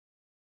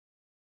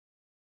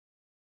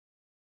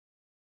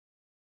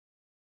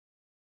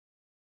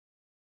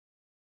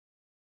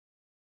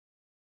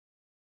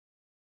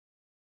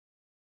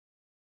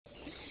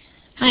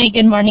Hi,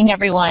 good morning,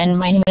 everyone.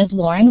 My name is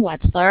Lauren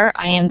Wetzler.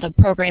 I am the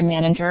program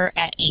manager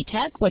at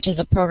ATEC, which is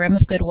a program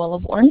of Goodwill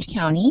of Orange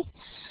County.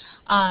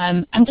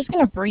 I'm just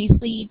going to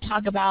briefly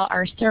talk about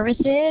our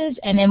services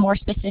and then more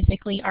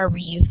specifically our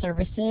reuse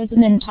services,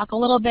 and then talk a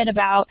little bit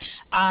about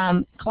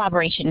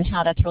collaboration and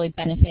how that's really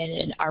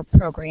benefited our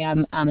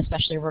program,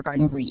 especially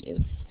regarding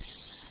reuse.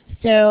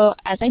 So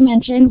as I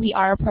mentioned, we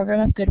are a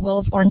program of Goodwill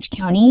of Orange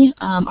County.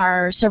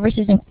 Our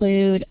services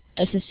include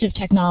assistive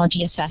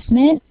technology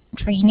assessment,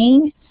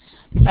 training,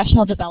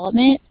 professional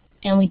development,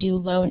 and we do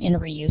loan and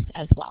reuse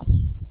as well.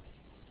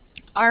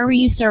 Our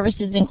reuse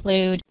services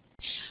include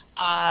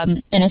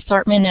an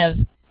assortment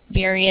of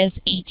various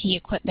AT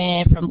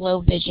equipment from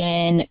low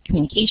vision,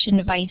 communication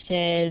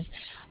devices,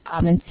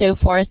 and so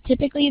forth.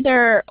 Typically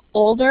they're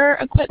older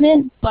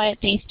equipment, but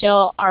they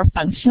still are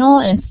functional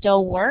and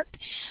still work.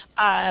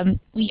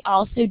 We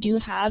also do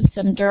have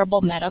some durable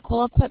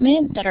medical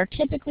equipment that are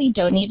typically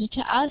donated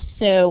to us,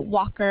 so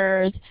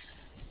walkers,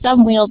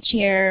 some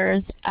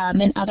wheelchairs,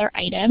 and other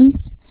items.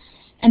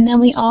 And then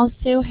we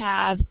also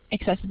have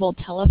accessible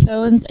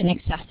telephones and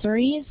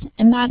accessories,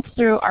 and that's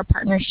through our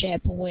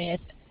partnership with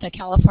the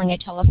California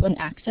Telephone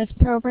Access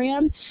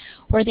Program,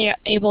 where they are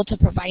able to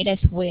provide us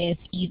with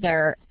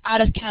either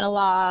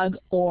out-of-catalog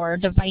or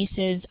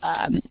devices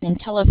and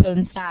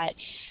telephones that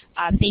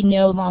they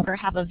no longer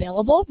have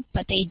available,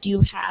 but they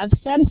do have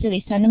some, so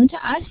they send them to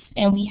us,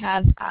 and we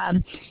have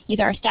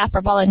either our staff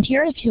or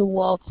volunteers who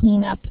will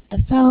clean up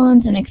the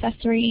phones and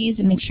accessories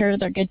and make sure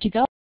they're good to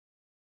go,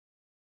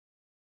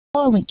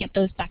 and we get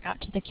those back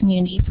out to the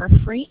community for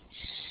free.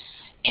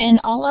 And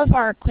all of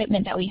our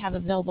equipment that we have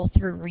available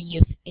through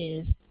reuse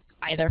is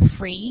either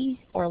free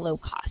or low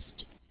cost.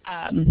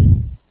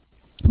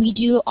 We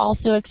do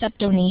also accept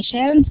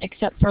donations,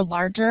 except for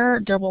larger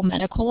durable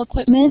medical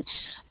equipment,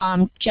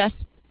 just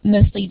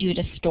mostly due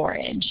to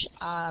storage.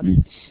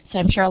 So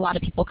I'm sure a lot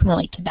of people can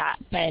relate to that.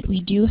 But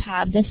we do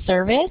have this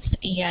service,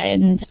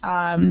 and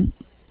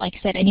like I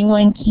said,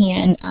 anyone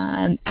can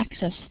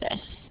access this.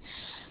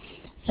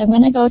 So I'm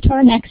going to go to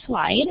our next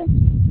slide.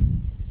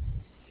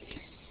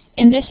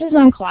 And this is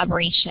on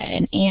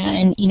collaboration.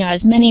 And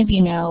as many of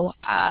you know,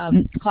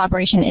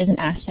 collaboration is an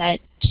asset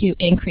to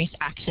increase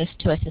access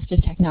to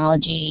assistive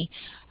technology,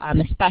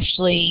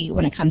 especially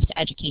when it comes to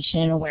education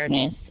and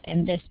awareness.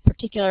 And this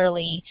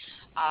particularly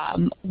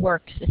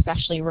works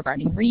especially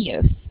regarding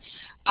reuse.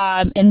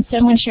 And so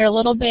I'm going to share a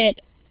little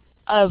bit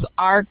of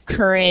our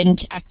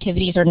current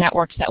activities or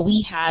networks that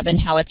we have and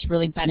how it's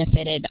really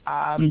benefited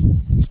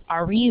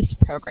our reuse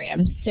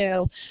program.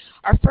 So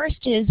our first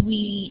is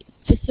we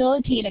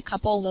facilitate a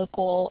couple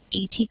local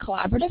AT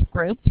collaborative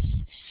groups.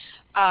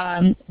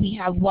 We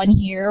have one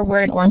here,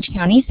 we're in Orange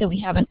County, so we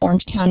have an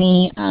Orange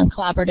County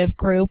collaborative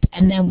group,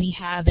 and then we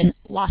have a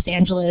Los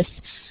Angeles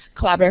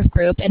collaborative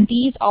group, and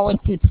these all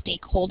include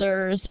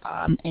stakeholders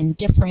and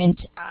different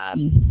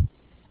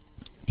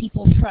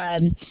people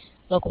from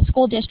local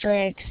school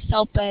districts,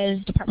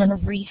 SELPAs, Department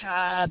of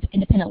Rehab,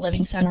 Independent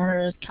Living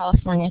Centers,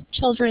 California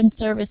Children's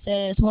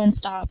Services, One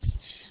Stops,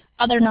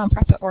 other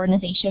nonprofit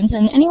organizations,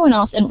 and anyone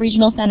else, and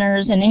regional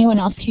centers, and anyone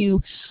else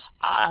who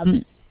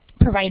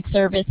provide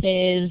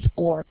services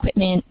or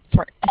equipment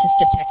for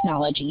assistive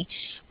technology.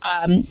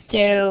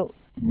 So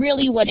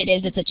really what it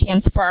is, it's a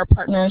chance for our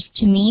partners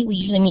to meet. We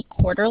usually meet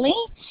quarterly,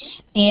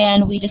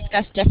 and we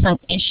discuss different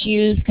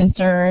issues,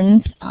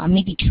 concerns,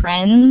 maybe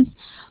trends.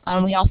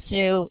 We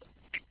also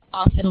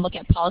often look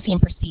at policy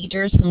and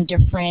procedures from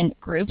different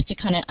groups to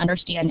kind of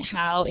understand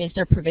how is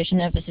their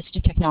provision of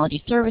assistive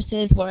technology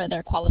services, what are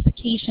their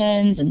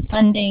qualifications and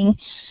funding.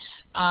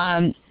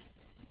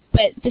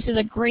 But this is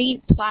a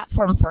great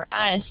platform for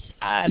us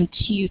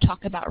to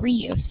talk about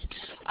reuse,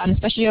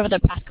 especially over the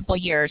past couple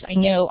of years. I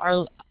know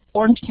our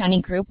Orange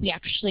County group, we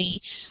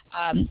actually,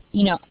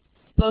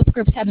 both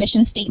groups have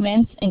mission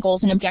statements and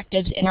goals and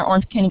objectives, and our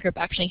Orange County group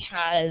actually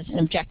has an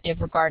objective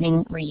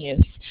regarding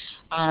reuse,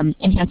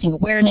 enhancing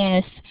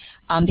awareness,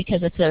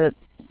 because it's a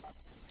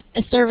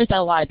service that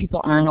a lot of people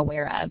aren't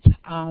aware of.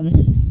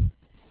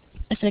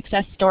 A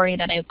success story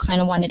that I kind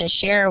of wanted to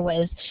share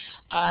was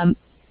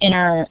in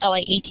our LA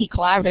AT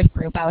collaborative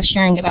group, I was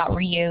sharing about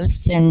reuse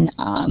and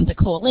the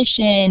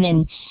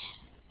coalition,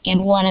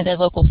 and one of the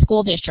local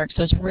school districts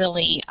was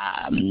really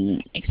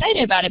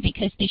excited about it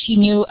because she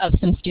knew of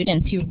some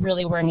students who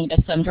really were in need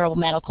of some durable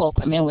medical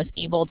equipment, was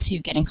able to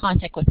get in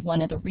contact with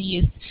one of the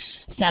reuse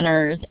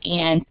centers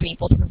and be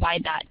able to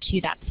provide that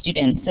to that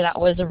student. So that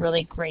was a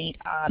really great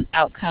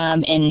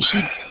outcome, and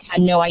she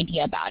had no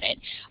idea about it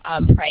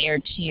prior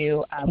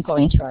to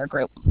going to our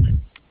group.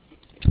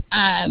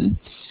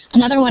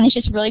 Another one is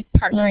just really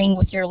partnering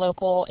with your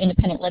local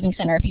independent living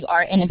center. If you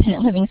are an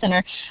independent living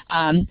center,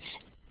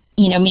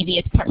 maybe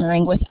it's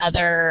partnering with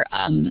other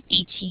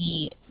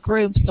AT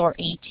groups or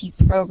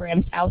AT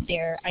programs out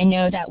there. I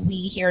know that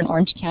we here in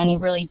Orange County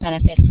really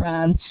benefit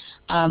from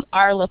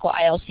our local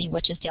ILC,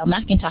 which is Dale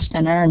McIntosh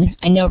Center, and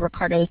I know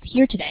Ricardo's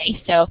here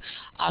today, so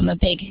a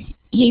big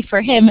yay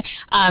for him.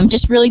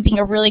 Just really being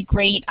a really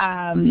great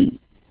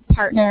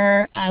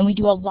partner. We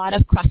do a lot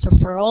of cross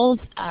referrals.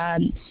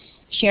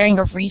 sharing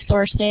of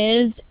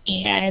resources,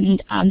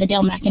 and the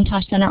Dale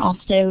McIntosh Center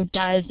also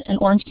does an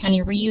Orange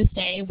County Reuse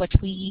Day, which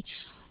we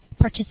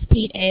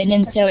participate in,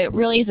 and so it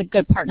really is a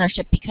good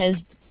partnership because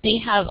they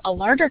have a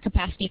larger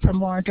capacity for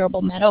more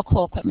durable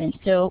medical equipment,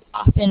 so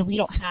often we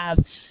don't have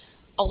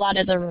a lot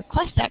of the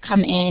requests that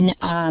come in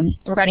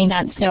regarding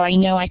that, so I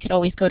know I could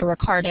always go to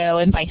Ricardo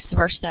and vice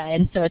versa,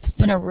 and so it's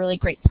been a really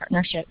great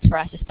partnership for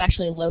us,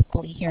 especially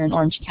locally here in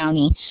Orange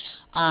County.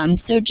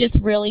 So just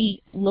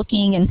really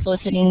looking and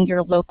soliciting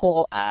your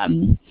local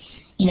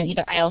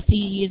either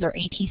ILCs or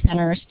AT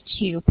centers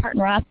to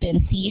partner up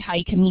and see how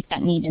you can meet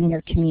that need in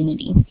your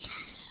community.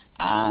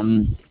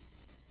 And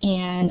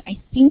I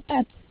think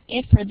that's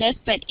it for this,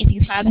 but if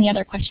you have any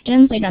other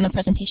questions later on the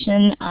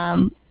presentation,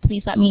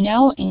 please let me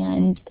know,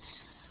 and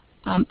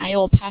I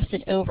will pass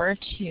it over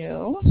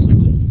to,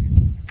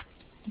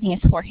 I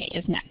think it's Jorge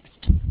is next.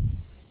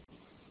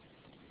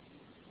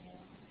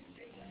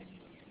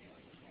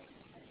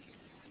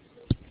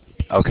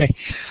 Okay.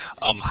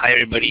 Hi,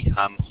 everybody.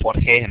 I'm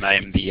Jorge, and I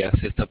am the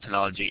System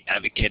Technology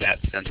Advocate at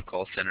Central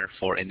Call Center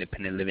for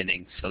Independent Living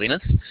in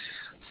Salinas.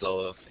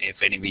 So if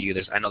any of you,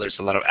 I know there's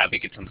a lot of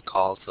advocates on the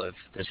call, so if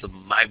there's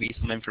might be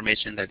some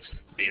information that's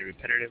very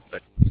repetitive,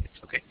 but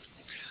it's okay.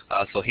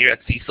 So here at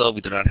CCCIL,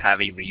 we do not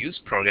have a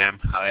reuse program.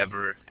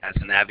 However, as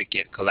an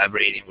advocate,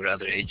 collaborating with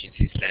other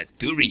agencies that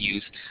do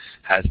reuse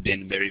has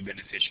been very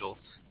beneficial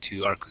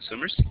to our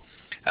consumers.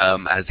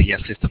 As the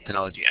System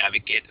Technology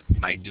Advocate,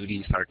 my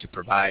duties are to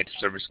provide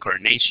service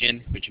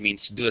coordination, which means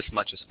to do as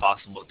much as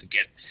possible to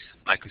get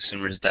my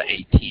consumers the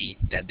AT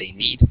that they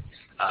need.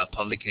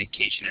 Public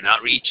education and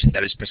outreach,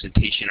 that is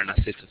presentation on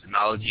assistive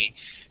technology,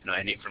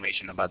 any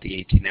information about the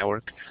AT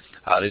network.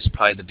 This is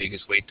probably the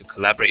biggest way to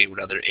collaborate with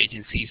other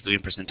agencies doing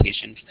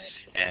presentations.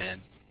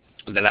 And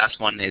the last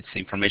one, it's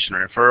information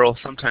referral.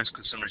 Sometimes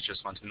consumers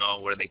just want to know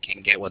where they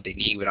can get what they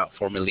need without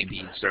formally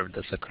being served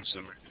as a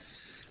consumer.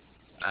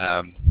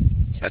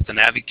 As an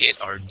advocate,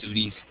 our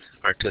duties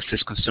are to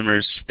assist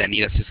consumers that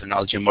need assistive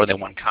technology in more than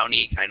one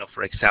county. I know,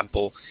 for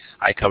example,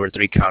 I cover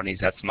 3 counties.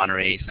 That's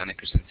Monterey, Santa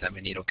Cruz, and San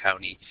Benito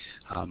County.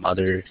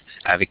 Other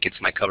advocates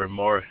might cover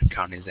more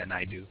counties than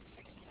I do.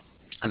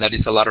 And that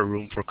is a lot of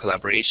room for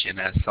collaboration,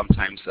 as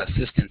sometimes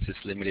assistance is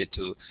limited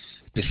to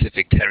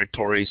specific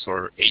territories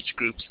or age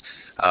groups.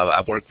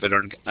 I worked with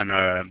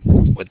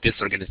this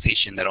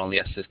organization that only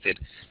assisted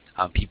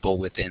people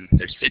within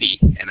their city,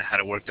 and I had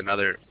to work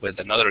with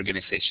another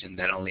organization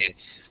that only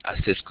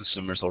assists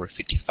consumers over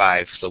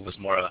 55, so it was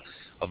more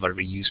of a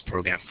reuse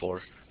program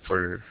for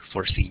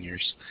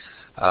seniors.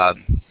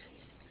 And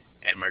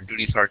my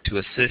duties are to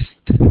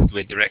assist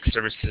with direct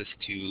services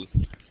to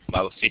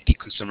about 50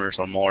 consumers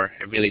or more.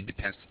 It really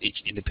depends. Each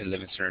independent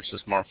living center, so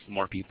it's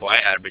more people. I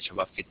average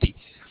about 50.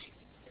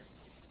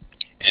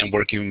 And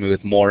working with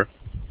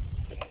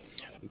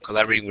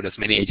collaborating with as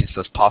many agents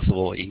as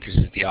possible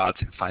increases the odds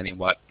in finding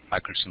what my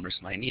consumers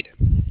might need.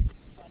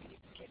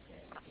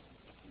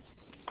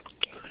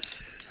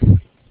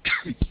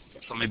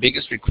 So my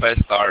biggest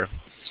requests are,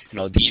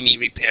 DME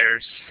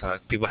repairs.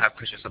 People have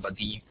questions about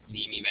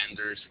DME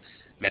vendors,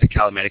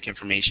 Medi-Cal, Medicare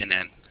information,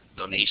 and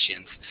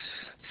donations.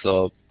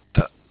 So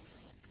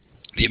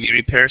DME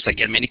repairs, I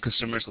get many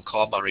consumers who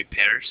call about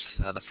repairs.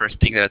 The first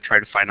thing that I try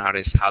to find out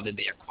is how did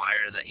they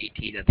acquire the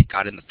AT that they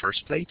got in the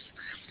first place.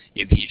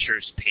 If the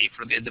insurers pay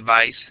for the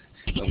device,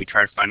 then we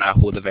try to find out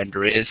who the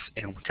vendor is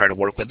and we try to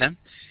work with them.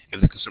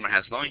 If the consumer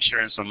has no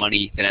insurance or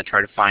money, then I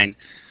try to find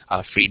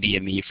free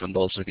DME from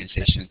those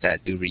organizations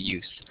that do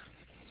reuse.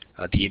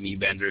 DME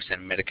vendors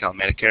and Medi-Cal,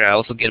 Medicare. I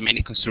also get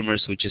many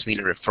consumers who just need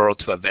a referral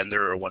to a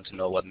vendor or want to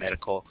know what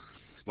Medi-Cal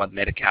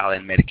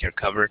and Medicare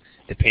cover.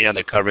 Depending on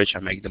their coverage, I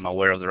make them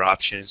aware of their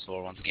options,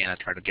 or once again, I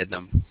try to get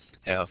them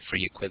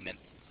free equipment.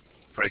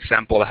 For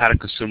example, I had a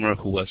consumer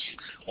who was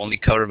only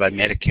covered by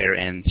Medicare,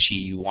 and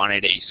she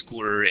wanted a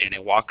scooter and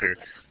a walker.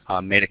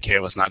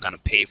 Medicare was not going to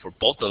pay for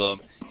both of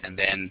them, and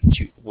then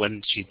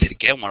when she did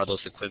get one of those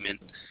equipment,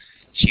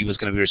 she was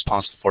going to be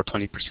responsible for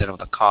 20% of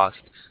the cost.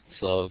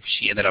 So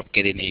she ended up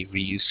getting a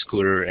reused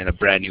scooter and a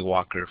brand new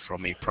walker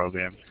from a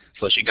program.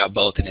 So she got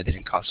both, and it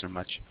didn't cost her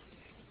much.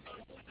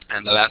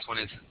 And the last one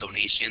is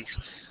donations.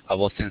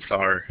 Well, since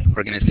our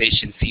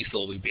organization,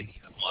 CCCIL, we've been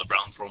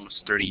around for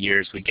almost 30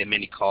 years, we get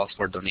many calls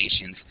for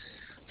donations.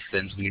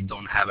 Since we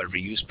don't have a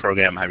reuse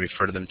program, I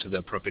refer them to the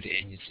appropriate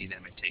agency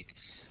that may take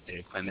their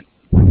equipment.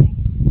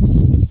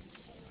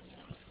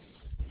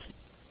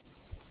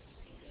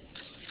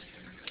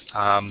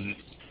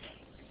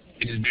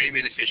 It is very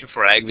beneficial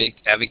for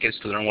advocates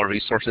to learn what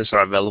resources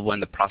are available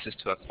in the process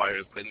to acquire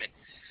equipment.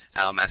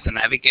 As an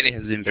advocate, it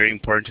has been very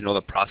important to know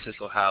the process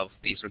of how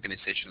these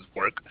organizations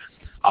work.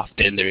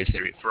 Often there is a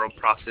referral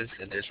process,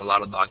 and there's a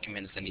lot of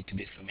documents that need to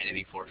be submitted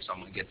before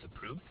someone gets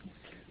approved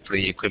for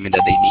the equipment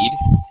that they need.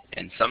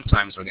 And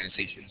sometimes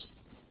organizations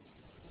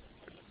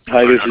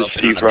are not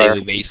open on a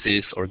daily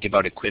basis or give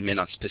out equipment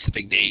on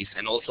specific days.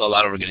 And also a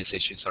lot of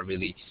organizations are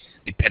really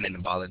dependent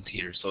on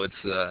volunteers. So it's,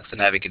 as an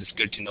advocate, it's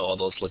good to know all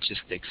those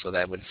logistics so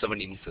that when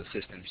somebody needs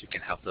assistance, you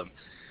can help them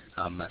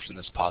as soon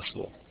as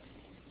possible.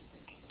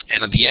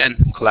 And at the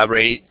end,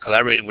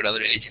 collaborating with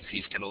other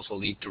agencies can also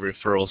lead to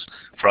referrals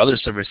for other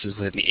services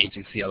within the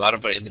agency. A lot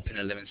of our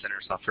independent living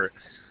centers offer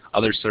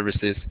other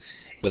services,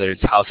 whether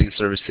it's housing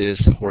services,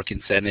 work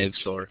incentives,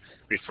 or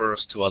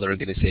referrals to other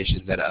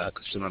organizations that a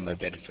consumer might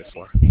benefit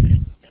for.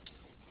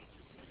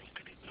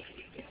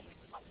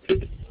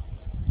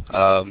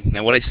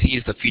 And what I see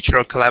is the future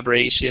of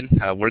collaboration.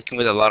 Working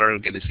with a lot of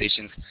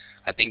organizations,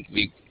 I think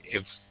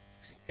if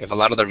a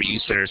lot of the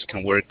reuse centers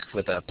can work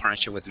with a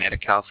partnership with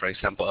Medi-Cal, for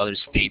example, other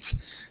states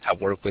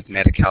have worked with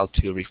Medi-Cal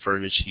to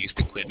refurbish used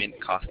equipment,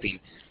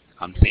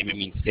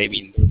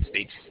 saving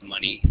states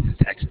money,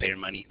 taxpayer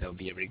money. That would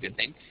be a very good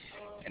thing.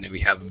 And if we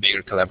have a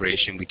bigger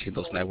collaboration between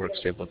those networks,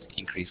 we're able to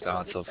increase the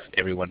odds of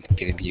everyone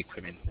getting the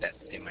equipment that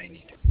they might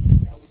need.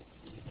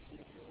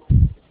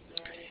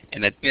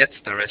 And that's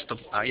the rest of,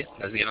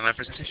 that's the end of my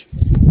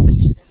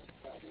presentation.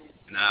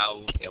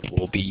 Now it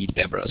will be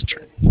Deborah's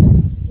turn.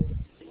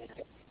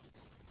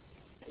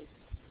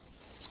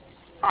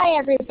 Hi,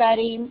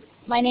 everybody.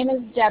 My name is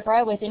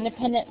Deborah with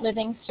Independent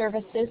Living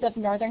Services of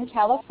Northern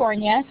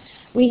California.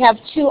 We have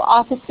two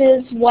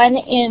offices, one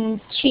in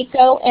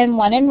Chico and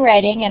one in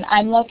Redding, and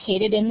I'm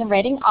located in the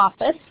Redding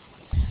office.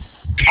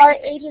 Our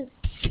agency,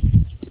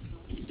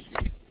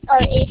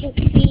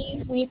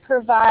 we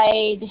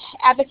provide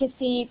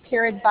advocacy,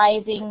 peer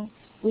advising.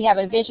 We have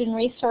a vision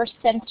resource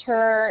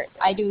center.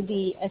 I do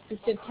the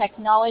assistive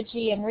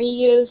technology and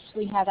reuse.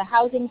 We have a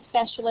housing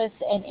specialist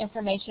and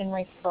information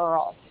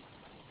referral.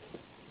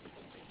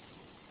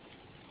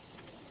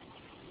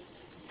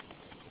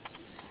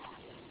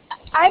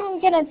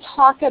 I'm going to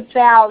talk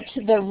about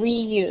the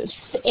reuse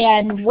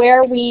and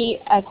where we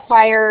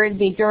acquire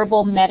the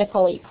durable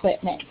medical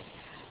equipment.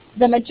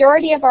 The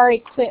majority of our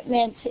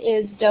equipment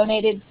is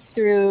donated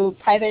through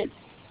private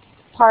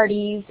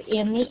parties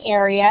in the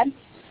area.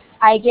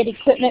 I get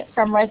equipment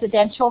from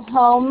residential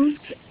homes,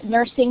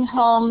 nursing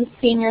homes,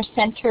 senior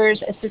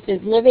centers,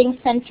 assisted living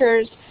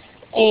centers,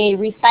 a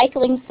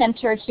recycling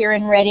center here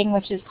in Redding,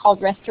 which is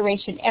called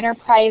Restoration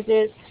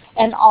Enterprises,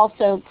 and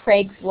also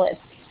Craigslist.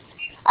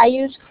 I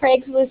use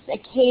Craigslist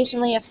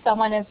occasionally if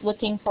someone is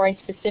looking for a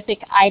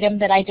specific item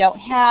that I don't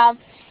have,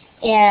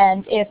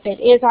 and if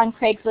it is on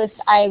Craigslist,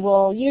 I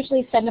will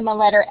usually send them a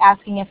letter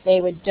asking if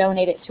they would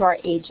donate it to our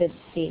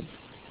agency.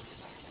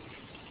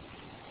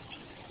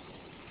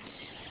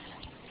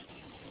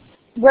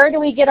 Where do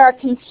we get our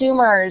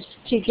consumers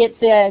to get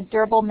the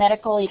durable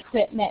medical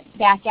equipment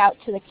back out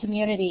to the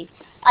community?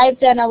 I've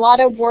done a lot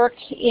of work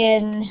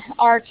in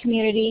our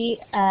community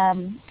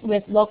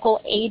with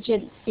local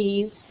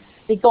agencies.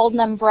 The Golden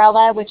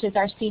Umbrella, which is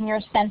our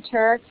senior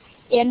center,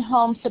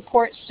 in-home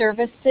support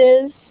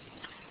services,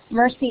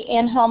 Mercy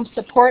in-home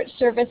support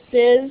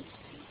services,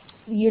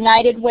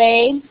 United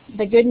Way,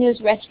 the Good News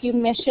Rescue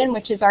Mission,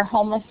 which is our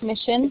homeless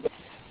mission,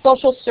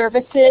 social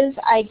services,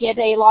 I get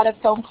a lot of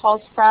phone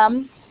calls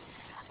from.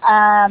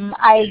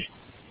 I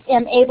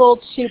am able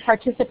to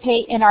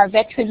participate in our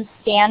Veterans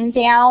Stand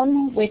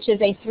Down, which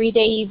is a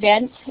 3-day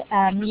event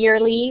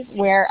yearly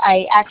where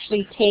I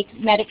actually take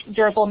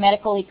durable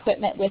medical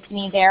equipment with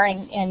me there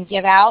and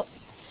give out.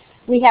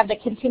 We have the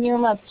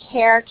Continuum of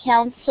Care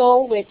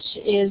Council, which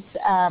is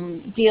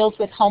deals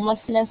with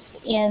homelessness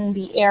in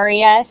the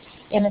area,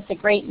 and it's a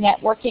great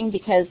networking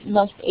because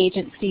most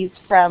agencies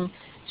from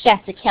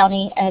Shasta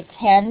County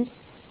attend.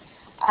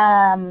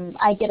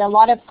 I get a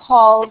lot of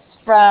calls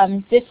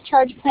from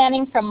discharge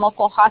planning from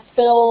local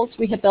hospitals,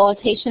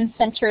 rehabilitation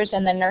centers,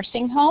 and the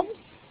nursing homes.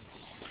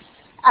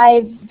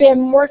 I've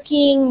been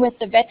working with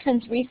the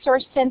Veterans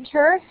Resource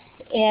Center,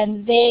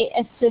 and they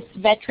assist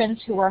veterans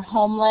who are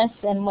homeless,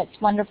 and what's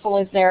wonderful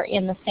is they're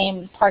in the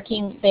same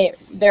parking,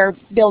 their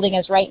building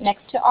is right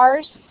next to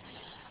ours.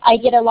 I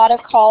get a lot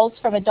of calls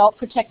from Adult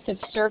Protective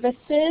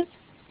Services.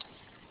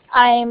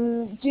 I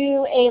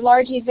do a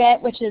large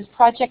event which is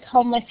Project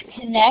Homeless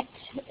Connect,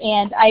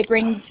 and I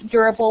bring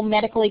durable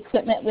medical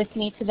equipment with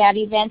me to that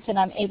event, and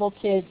I'm able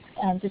to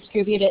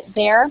distribute it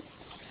there.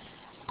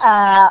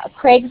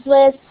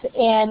 Craigslist,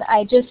 and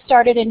I just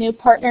started a new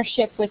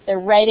partnership with the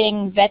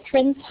Redding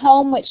Veterans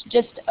Home, which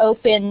just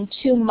opened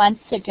 2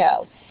 months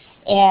ago.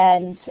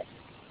 And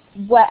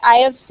what I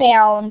have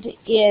found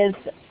is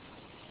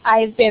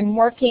I've been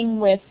working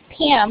with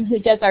Pam, who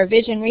does our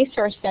Vision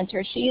Resource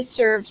Center. She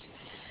serves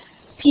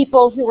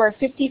people who are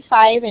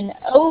 55 and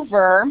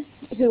over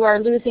who are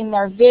losing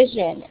their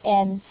vision.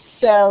 And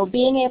so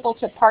being able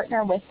to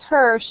partner with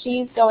her,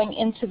 she's going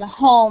into the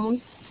homes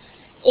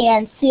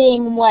and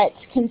seeing what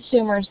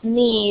consumers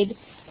need.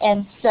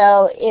 And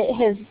so it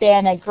has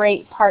been a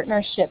great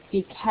partnership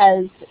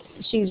because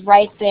she's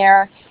right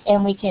there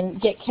and we can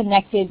get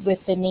connected with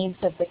the needs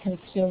of the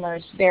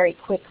consumers very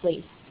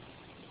quickly.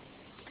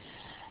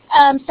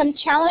 Some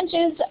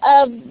challenges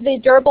of the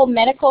durable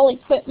medical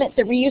equipment,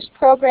 the reuse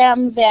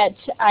program that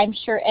I'm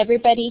sure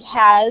everybody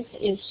has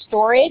is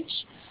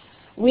storage.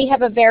 We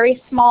have a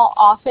very small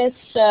office,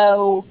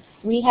 so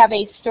we have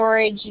a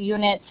storage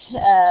unit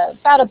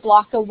about a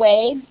block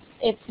away.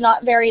 It's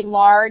not very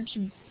large,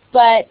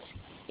 but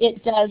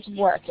it does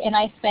work. And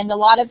I spend a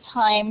lot of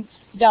time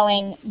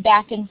going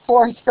back and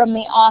forth from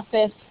the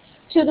office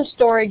to the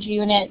storage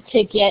unit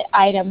to get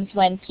items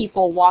when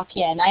people walk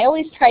in. I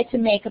always try to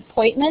make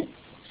appointments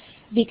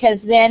because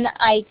then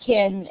I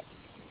can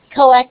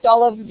collect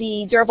all of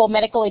the durable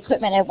medical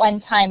equipment at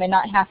one time and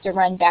not have to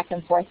run back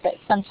and forth, but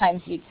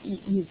sometimes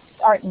you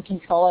aren't in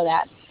control of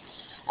that.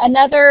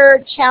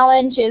 Another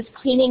challenge is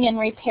cleaning and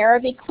repair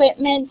of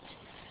equipment.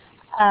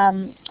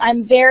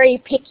 I'm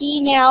very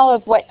picky now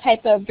of what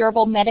type of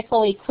durable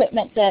medical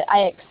equipment that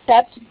I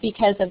accept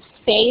because of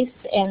space,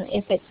 and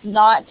if it's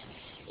not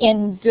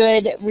in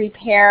good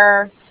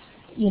repair,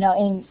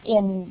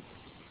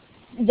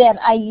 then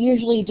I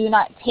usually do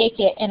not take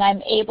it, and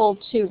I'm able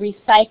to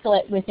recycle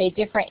it with a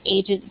different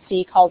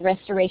agency called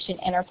Restoration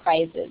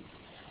Enterprises.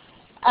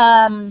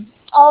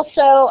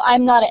 Also,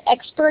 I'm not an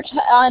expert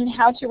on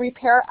how to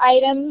repair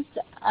items.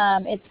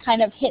 It's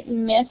kind of hit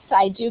and miss.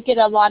 I do get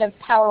a lot of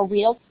power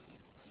wheelchairs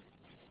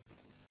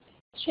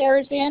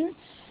in.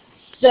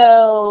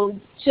 So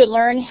to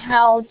learn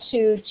how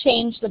to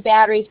change the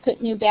batteries,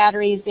 put new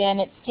batteries in,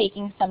 it's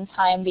taking some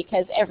time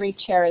because every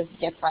chair is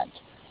different.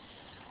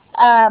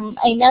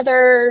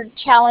 Another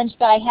challenge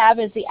that I have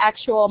is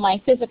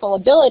my physical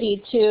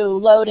ability to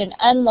load and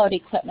unload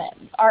equipment.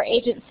 Our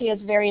agency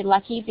is very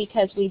lucky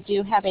because we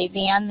do have a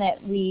van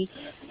that we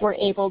were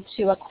able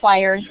to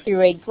acquire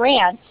through a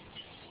grant,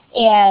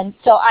 and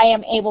so I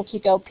am able to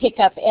go pick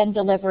up and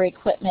deliver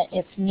equipment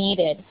if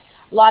needed.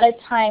 A lot of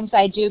times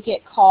I do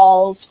get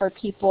calls for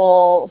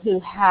people who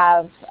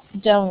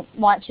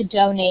want to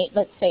donate,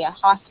 let's say, a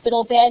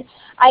hospital bed.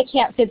 I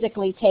can't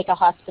physically take a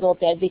hospital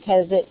bed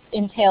because it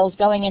entails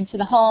going into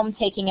the home,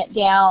 taking it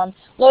down,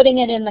 loading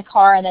it in the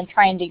car, and then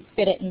trying to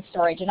fit it in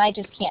storage, and I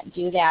just can't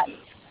do that.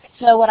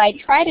 So what I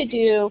try to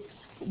do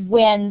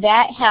when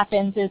that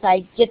happens is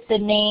I get the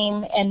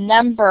name and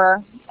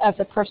number of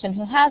the person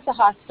who has the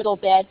hospital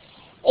bed,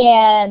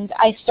 and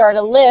I start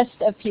a list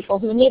of people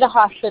who need a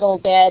hospital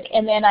bed,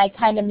 and then I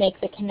kind of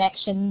make the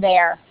connection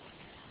there.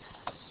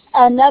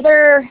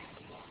 Another,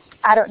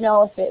 I don't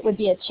know if it would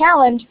be a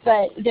challenge,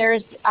 but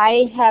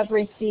I have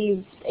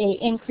received an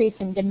increase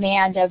in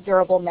demand of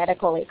durable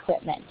medical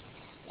equipment.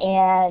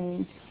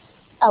 And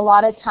a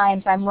lot of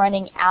times I'm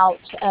running out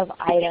of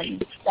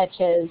items such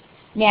as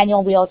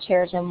manual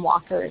wheelchairs and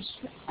walkers.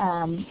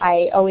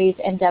 I always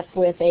end up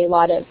with a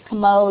lot of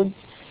commodes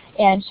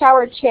and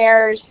shower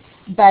chairs,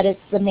 but it's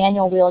the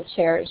manual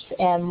wheelchairs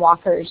and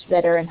walkers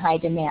that are in high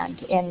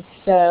demand. And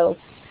so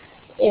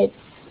it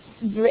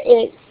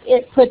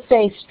puts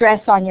a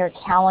stress on your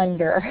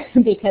calendar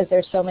because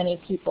there's so many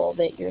people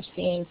that you're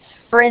seeing.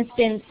 For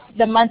instance,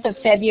 the month of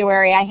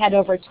February, I had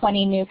over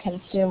 20 new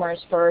consumers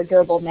for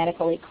durable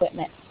medical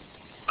equipment.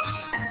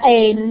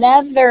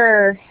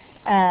 Another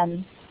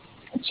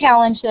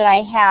challenge that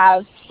I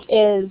have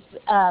is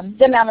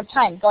the amount of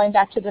time, going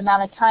back to the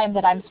amount of time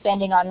that I'm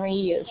spending on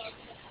reuse.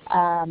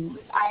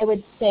 I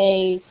would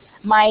say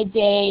my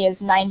day is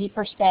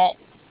 90%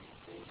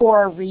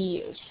 for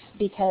reuse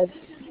because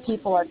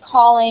people are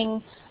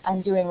calling,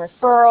 I'm doing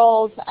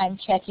referrals, I'm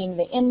checking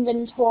the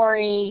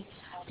inventory,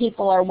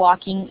 people are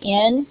walking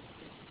in.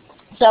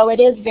 So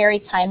it is very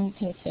time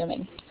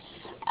consuming.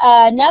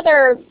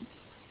 Another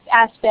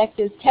aspect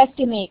is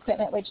testing the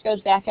equipment, which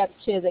goes back up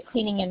to the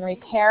cleaning and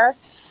repair.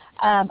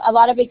 A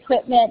lot of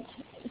equipment,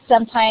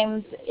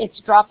 sometimes it's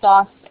dropped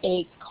off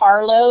a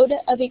carload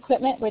of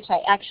equipment, which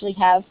I actually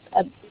have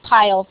a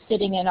pile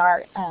sitting in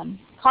our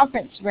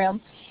conference room,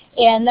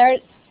 and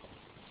there's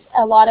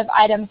a lot of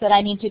items that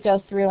I need to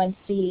go through and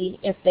see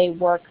if they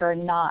work or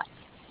not.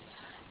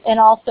 And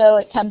also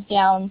it comes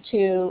down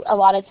to a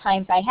lot of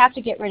times I have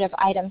to get rid of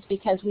items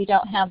because we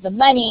don't have the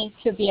money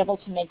to be able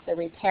to make the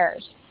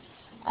repairs.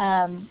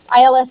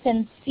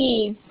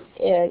 ILSNC,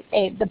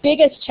 the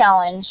biggest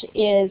challenge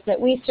is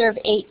that we serve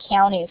 8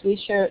 counties. We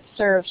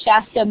serve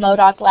Shasta,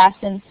 Modoc,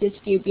 Lassen,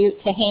 Siskiyou,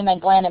 Butte, Tehama,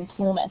 Glenn, and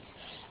Plumas.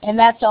 And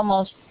that's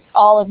almost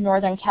all of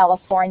Northern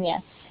California.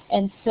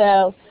 And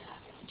so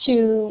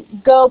to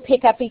go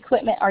pick up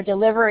equipment or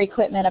deliver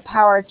equipment, a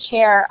power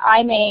chair,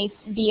 I may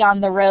be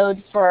on the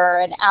road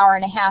for an hour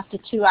and a half to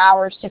 2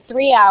 hours to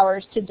 3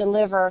 hours to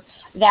deliver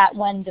that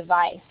one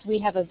device. We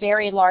have a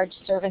very large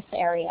service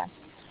area.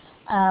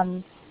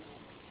 I'm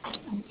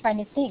trying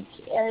to think.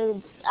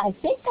 I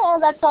think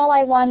that's all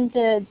I wanted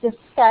to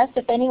discuss.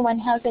 If anyone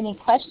has any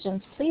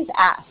questions, please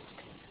ask.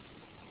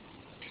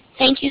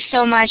 Thank you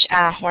so much,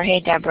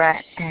 Jorge,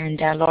 Deborah, and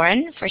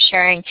Lauren, for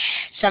sharing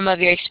some of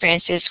your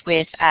experiences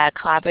with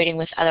collaborating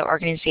with other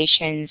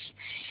organizations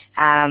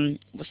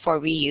for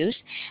reuse.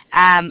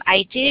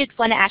 I did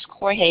want to ask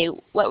Jorge,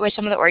 what were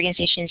some of the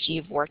organizations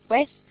you've worked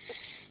with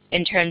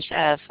in terms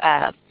of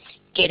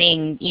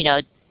getting,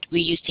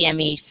 reuse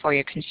DME for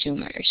your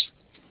consumers?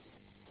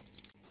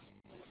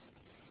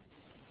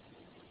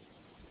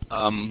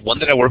 One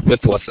that I worked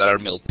with was our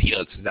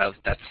Milpitas.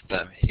 That's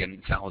here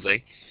in San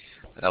Jose.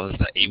 That was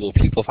the Able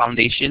People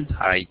Foundation.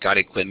 I got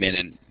equipment,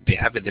 and they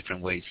have it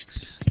different ways.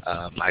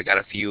 I got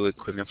a few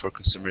equipment for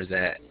consumers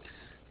that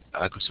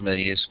a consumer that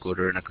needed a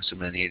scooter and a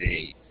consumer that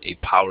needed a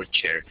power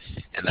chair,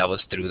 and that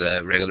was through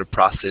the regular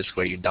process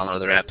where you download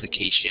their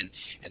application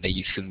and then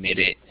you submit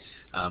it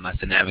as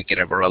an advocate.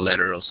 I wrote a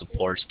letter of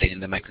support stating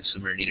that my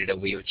consumer needed a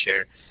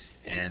wheelchair,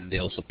 and they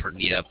also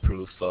need a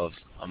proof of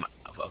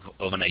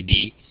an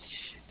ID,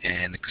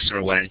 and the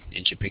consumer went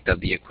and she picked up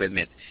the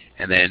equipment.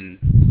 And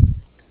then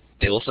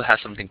they also have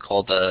something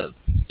called the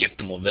gift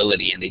of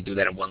mobility, and they do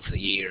that once a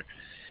year.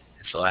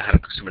 And so I had a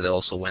consumer that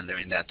also went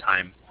during that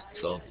time.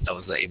 So that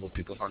was the Able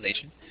People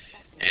Foundation.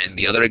 And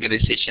the other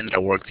organization that I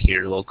worked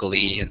here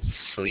locally in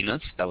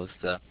Salinas, that was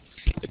the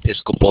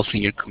Episcopal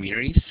Senior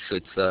Communities. So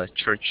it's a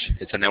church,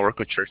 it's a network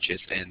of churches,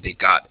 and they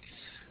got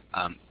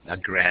a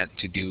grant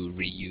to do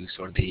reuse,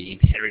 or they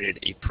inherited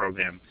a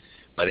program,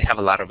 but they have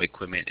a lot of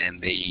equipment,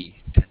 and they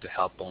tend to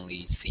help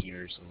only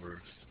seniors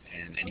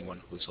and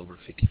anyone who's over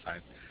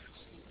 55.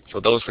 So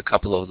those are a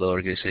couple of the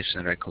organizations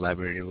that I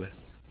collaborated with.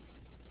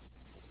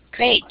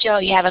 Great. Joe,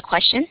 you have a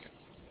question?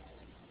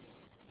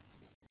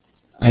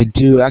 I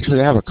do.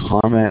 Actually, I have a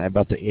comment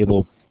about the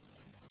Able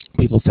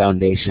People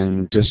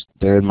Foundation. Just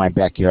they're in my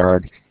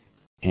backyard,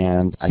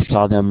 and I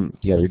saw them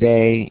the other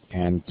day,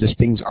 and just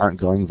things aren't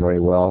going very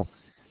well.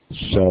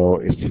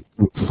 So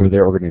for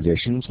their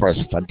organization, as far as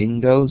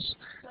funding goes,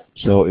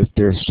 so if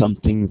there's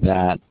something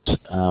that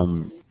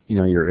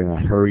you're in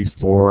a hurry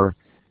for,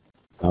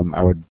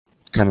 I would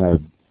kind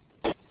of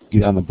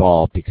get on the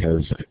ball,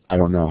 because I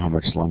don't know how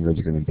much longer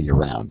they're going to be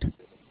around.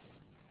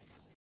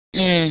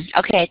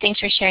 Okay, thanks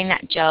for sharing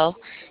that, Joe.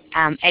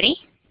 Eddie?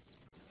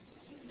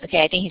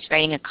 Okay, I think he's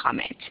writing a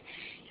comment.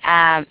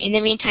 In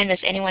the meantime, does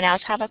anyone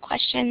else have a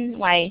question?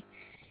 Why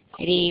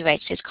Eddie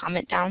writes his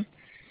comment down?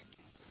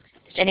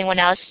 Does anyone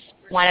else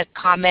want to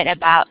comment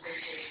about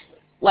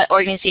what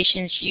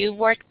organizations you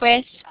worked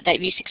with, that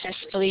you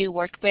successfully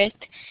worked with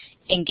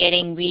in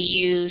getting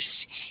reuse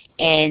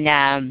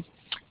and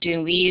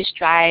doing reuse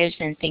drives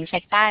and things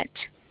like that?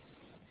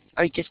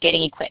 Or just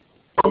getting equipped?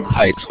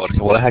 Hi, it's Jorge.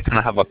 Well, I kind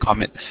of have a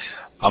comment.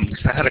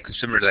 Because I had a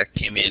consumer that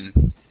came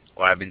in,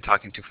 or I've been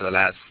talking to for the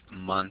last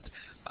month.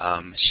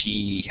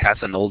 She has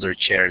an older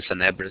chair. It's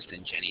an Everest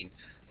and Jennings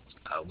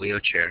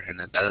wheelchair, and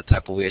that's the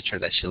type of wheelchair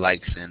that she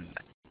likes. And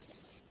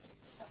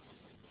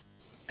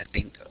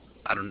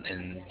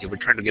and they were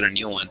trying to get a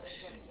new one,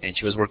 and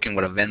she was working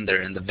with a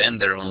vendor, and the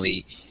vendor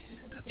only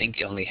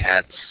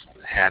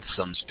had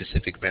some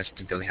specific best. I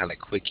think they only had like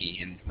quickie,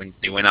 and when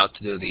they went out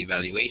to do the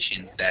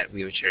evaluation, that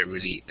wheelchair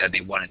that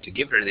they wanted to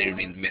give her, they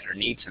really met her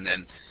needs, and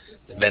then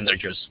the vendor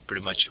just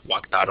pretty much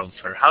walked out of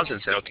her house and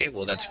said, okay,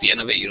 well, that's the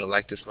end of it. You don't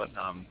like this one?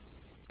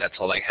 That's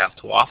all I have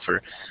to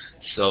offer.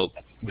 So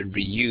with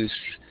reuse,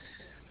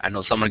 I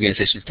know some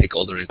organizations take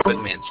older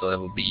equipment, so that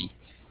would be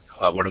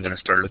what we're going to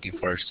start looking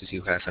for, is to see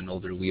who has an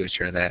older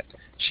wheelchair that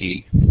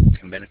she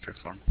can benefit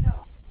from.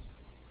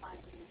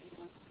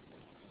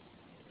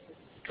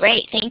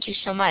 Great, thank you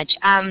so much.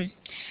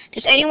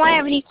 Does anyone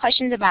have any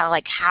questions about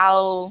like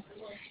how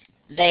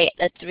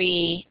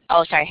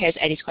here's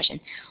Eddie's question.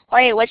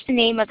 Jorge, what's the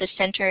name of the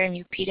center in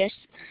Milpitas?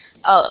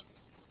 Oh,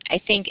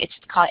 I think it's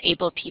called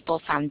Able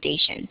People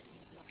Foundation.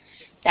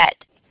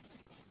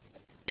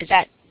 Does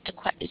that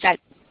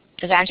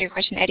answer your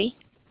question, Eddie?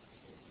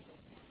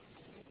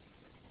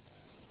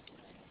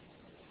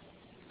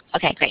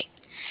 Okay, great.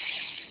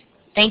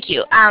 Thank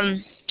you.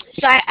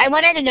 So I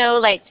wanted to know,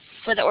 like,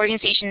 for the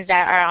organizations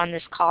that are on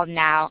this call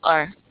now,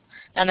 or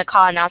on the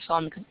call and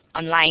also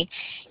online,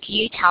 can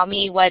you tell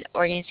me what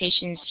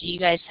organizations you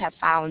guys have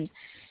found?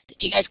 Do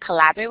you guys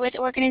collaborate with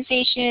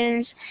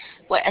organizations?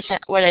 What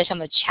are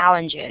some of the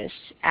challenges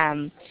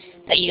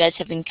that you guys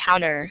have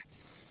encountered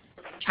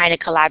trying to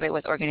collaborate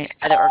with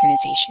other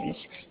organizations?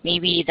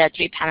 Maybe the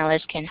three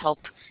panelists can help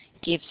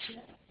give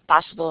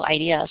possible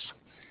ideas.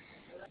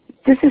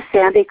 This is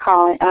Sandy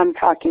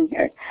talking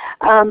here.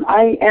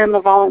 I am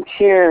a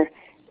volunteer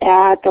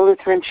at the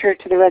Lutheran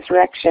Church of the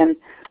Resurrection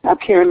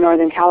up here in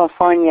Northern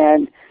California.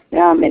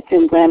 It's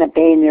in Granite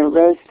Bay near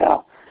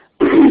Roseville.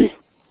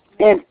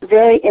 And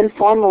very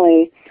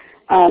informally,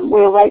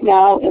 we're right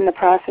now in the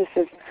process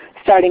of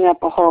starting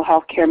up a whole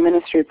healthcare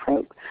ministry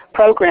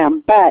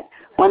program. But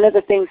one of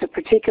the things of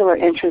particular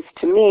interest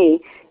to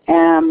me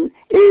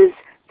is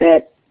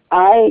that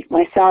I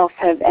myself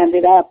have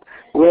ended up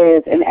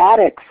with an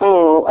attic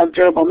full of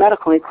durable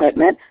medical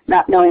equipment,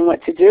 not knowing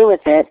what to do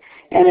with it,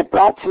 and it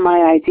brought to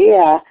my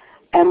idea,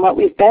 and what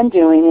we've been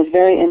doing is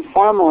very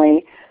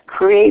informally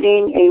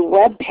creating a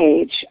web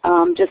page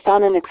just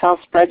on an Excel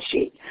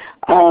spreadsheet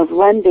of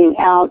lending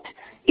out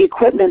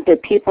equipment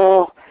that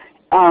people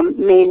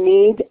may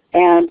need,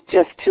 and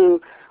just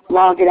to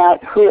log it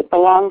out, who it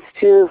belongs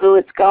to, who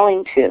it's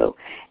going to.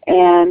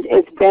 And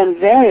it's been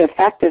very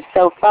effective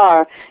so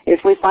far.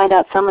 If we find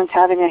out someone's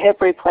having a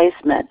hip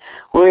replacement,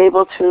 we're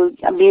able to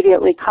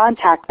immediately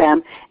contact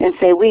them and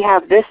say, we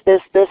have this,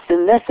 this, this,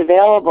 and this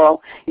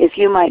available if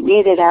you might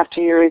need it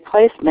after your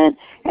replacement,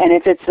 and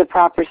if it's the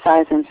proper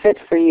size and fit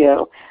for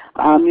you,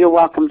 you're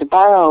welcome to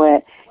borrow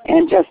it.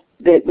 And just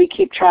that we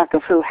keep track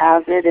of who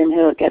has it and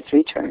who it gets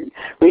returned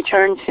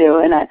to.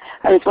 And I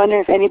was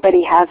wondering if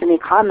anybody has any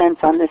comments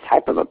on this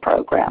type of a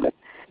program.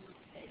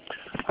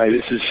 Hi,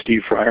 this is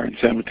Steve Fryer in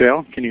San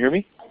Mateo. Can you hear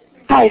me?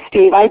 Hi,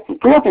 Steve. I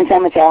grew up in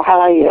San Mateo.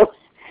 How are you?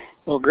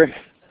 Oh, great.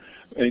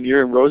 And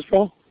you're in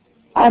Roseville?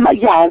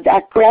 Yeah,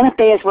 Granite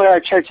Bay is where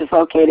our church is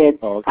located.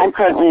 Oh, okay. I'm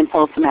currently in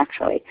Folsom,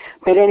 actually.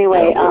 But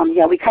anyway,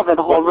 we cover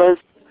the whole Rose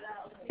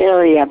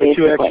area,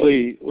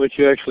 basically. What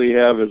you actually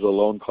have is a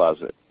loan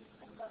closet.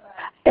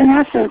 In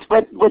essence,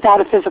 but without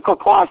a physical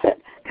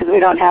closet, because we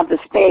don't have the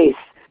space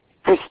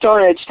for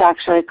storage to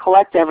actually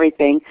collect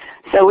everything.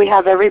 So we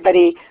have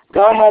everybody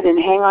go ahead and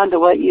hang on to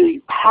what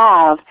you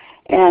have,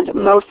 and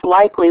most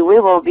likely we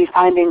will be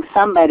finding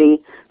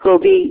somebody who will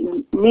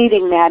be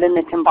needing that and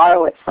that can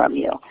borrow it from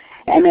you.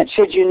 And that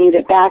should you need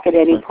it back at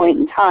any point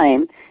in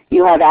time,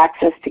 you have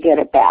access to get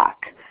it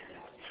back.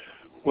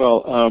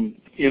 Well,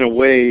 in a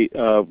way,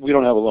 we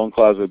don't have a loan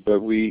closet, but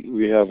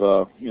we have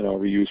a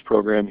reuse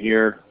program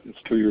here. It's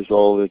 2 years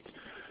old.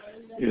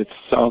 It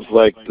sounds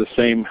like the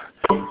same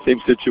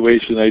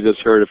situation I just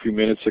heard a few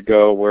minutes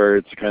ago, where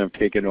it's kind of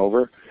taken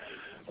over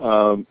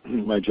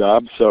my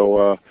job.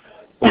 So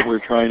what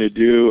we're trying to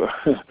do,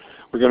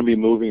 we're going to be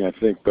moving, I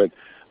think, but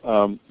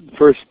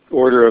first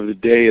order of the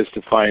day is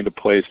to find a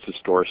place to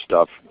store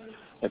stuff.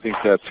 I think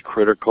that's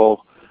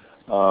critical,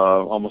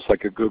 almost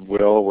like a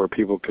Goodwill where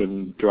people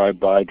can drive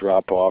by,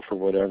 drop off, or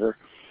whatever.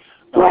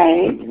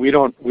 Right. We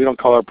don't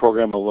call our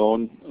program a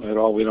loan at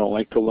all. We don't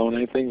like to loan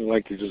anything. We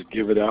like to just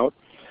give it out.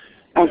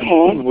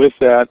 Okay. And with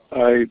that,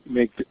 I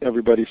make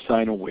everybody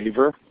sign a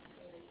waiver.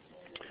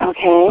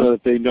 Okay. So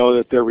that they know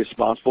that they're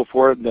responsible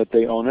for it and that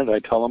they own it. I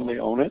tell them they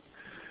own it.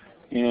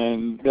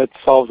 And that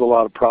solves a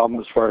lot of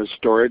problems as far as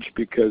storage,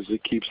 because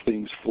it keeps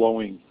things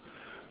flowing.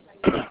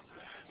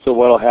 So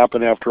what will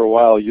happen after a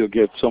while, you'll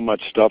get so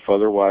much stuff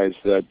otherwise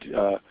that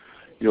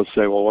you'll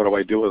say, well, what do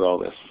I do with all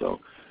this?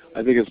 So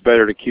I think it's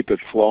better to keep it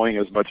flowing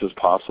as much as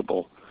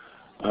possible.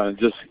 And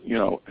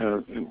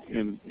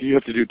you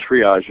have to do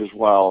triage as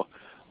well.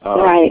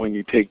 Right. When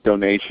you take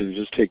donations,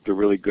 just take the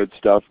really good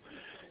stuff.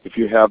 If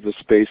you have the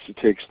space to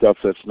take stuff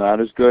that's not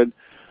as good,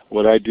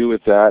 what I do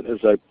with that is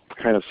I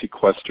kind of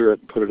sequester it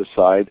and put it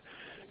aside,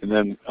 and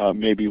then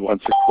maybe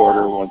once a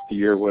quarter, once a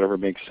year, whatever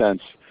makes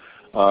sense,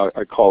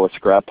 I call a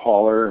scrap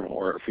hauler,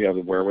 or if you have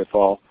the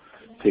wherewithal,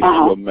 take it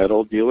to a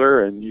metal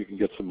dealer, and you can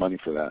get some money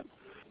for that.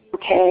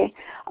 Okay.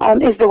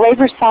 Is the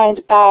waiver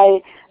signed by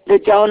the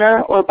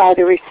donor or by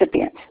the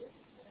recipient?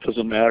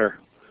 Doesn't matter.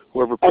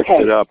 Whoever picks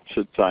it up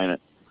should sign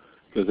it,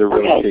 because they're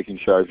really taking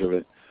charge of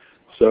it.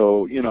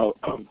 So,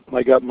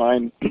 I got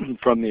mine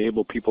from the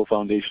Able People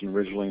Foundation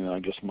originally, and I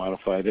just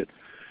modified it.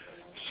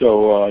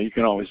 So you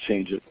can always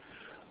change it.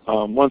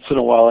 Once in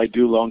a while, I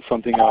do loan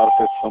something out if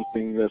it's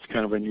something that's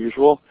kind of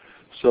unusual.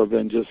 So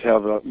then just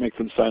make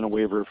them sign a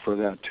waiver for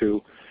that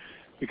too.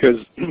 Because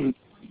the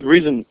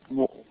reason,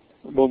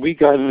 when we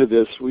got into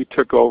this, we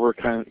took over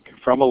kind of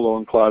from a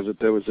loan closet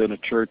that was in a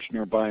church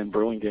nearby in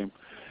Burlingame.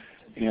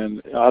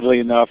 And oddly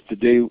enough, the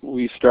day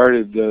we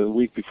started, the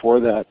week before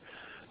that,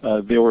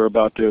 they were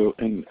about to,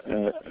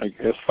 I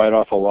guess, fight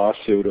off a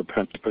lawsuit, a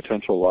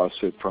potential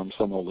lawsuit from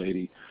some old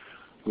lady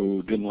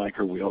who didn't like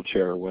her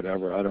wheelchair or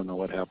whatever. I don't know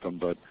what happened,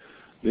 but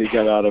they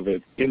got out of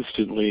it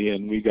instantly,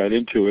 and we got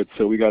into it,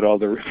 so we got all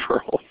the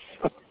referrals.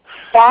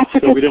 That's a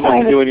good so we didn't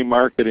have to do any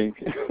marketing.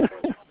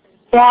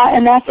 Yeah,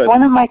 and that's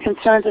one of my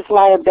concerns is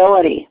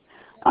liability.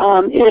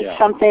 If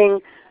something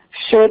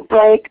should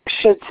break,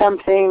 should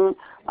something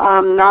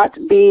not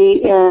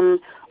be in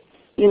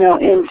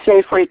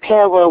safe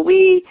repair, where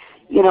we,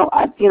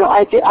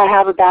 I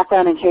have a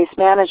background in case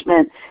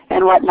management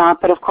and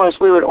whatnot, but of course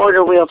we would order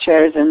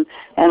wheelchairs and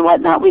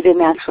whatnot. We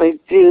didn't actually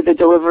do the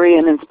delivery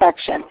and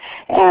inspection.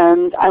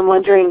 And I'm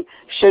wondering,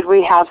 should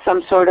we have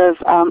some sort of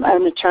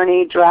an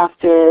attorney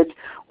drafted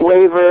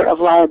waiver of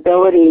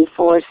liability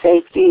for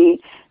safety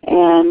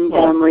and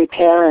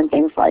repair and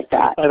things like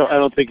that? I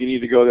don't think you need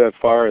to go that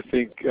far. I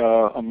think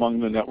among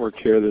the network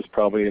here, there's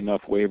probably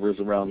enough waivers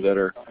around that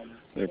are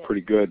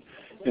pretty good.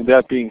 And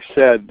that being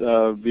said,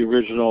 the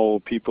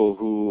original people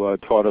who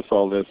taught us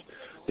all this,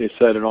 they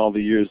said in all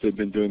the years they've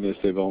been doing this,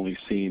 they've only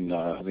seen,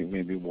 I think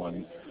maybe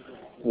one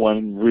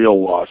real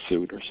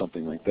lawsuit or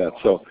something like that.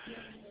 So,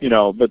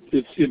 but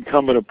it's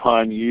incumbent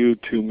upon you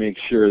to make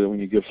sure that when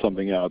you give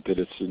something out that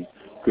it's in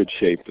good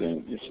shape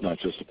and it's not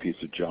just a piece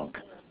of junk.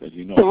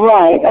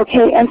 Right.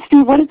 Okay. And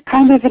Steve, what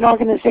kind of an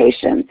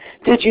organization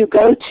did you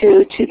go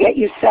to get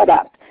you set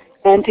up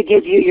and to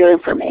give you your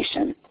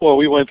information? Well,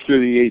 we went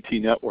through the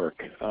AT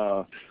network.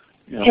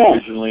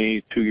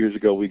 Originally, 2 years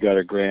ago, we got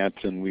a grant,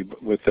 and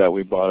with that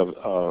we bought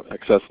an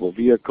accessible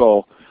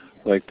vehicle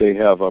like they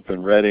have up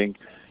in Reading,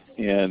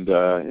 and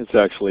it's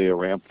actually a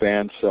ramp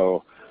van,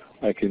 so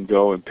I can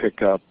go and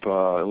pick up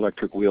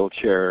electric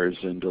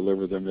wheelchairs and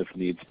deliver them if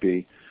needs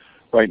be.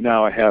 Right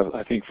now I have,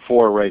 I think,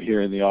 4 right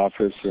here in the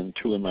office and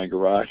 2 in my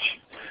garage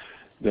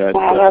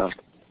that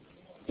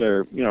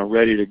they're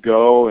ready to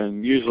go.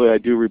 And usually I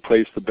do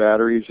replace the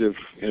batteries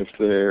if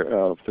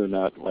they're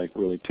not like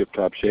really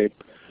tip-top shape.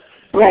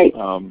 Right.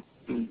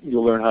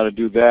 You'll learn how to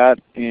do that,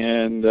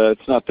 and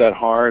it's not that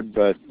hard.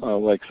 But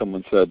like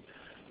someone said,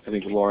 I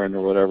think Lauren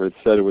or whatever it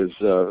said, it was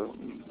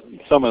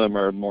some of them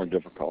are more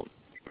difficult.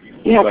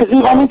 You know, because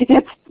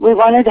we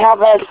wanted to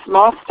have a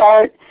small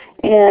start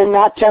and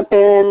not jump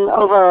in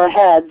over our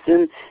heads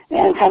and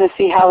kind of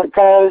see how it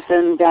goes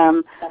and,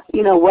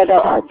 you know, what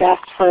are our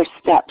best first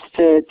steps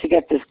to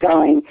get this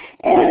going.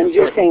 And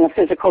you're saying a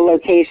physical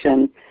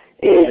location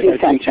is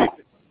essential.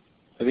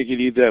 I think you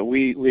need that.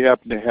 We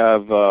happen to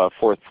have a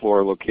fourth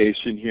floor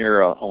location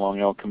here along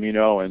El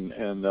Camino and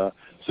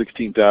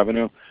 16th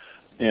Avenue,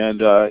 and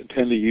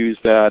tend to use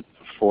that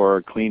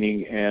for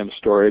cleaning and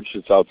storage.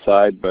 It's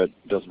outside, but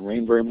it doesn't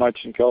rain very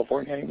much in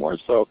California anymore.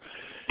 So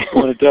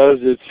when it does,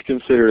 it's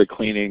considered a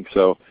cleaning.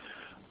 So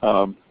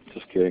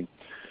just kidding.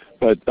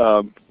 But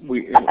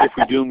if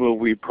we do move,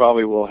 we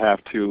probably will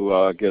have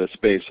to get a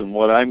space. And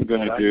what I'm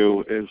going to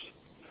do is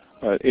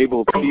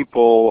able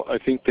people, I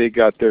think they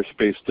got their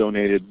space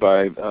donated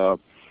by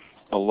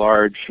a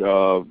large,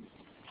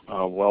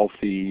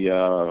 wealthy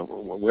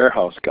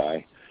warehouse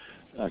guy.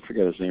 I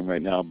forget his name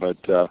right now, but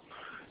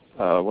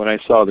when I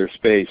saw their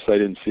space, I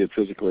didn't see it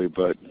physically,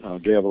 but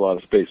they have a lot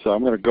of space. So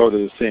I'm going to go to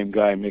the same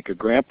guy and make a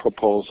grant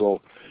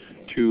proposal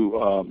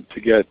to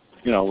get,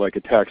 you know, like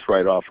a tax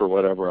write-off or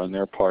whatever on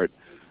their part,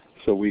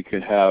 so we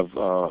can have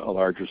a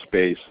larger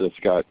space that's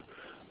got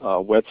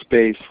wet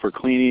space for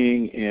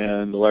cleaning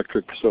and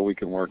electric, so we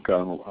can work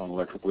on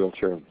electric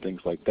wheelchair and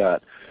things like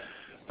that.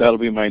 That'll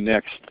be my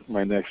next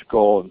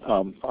goal.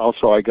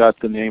 Also, I got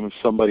the name of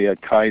somebody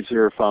at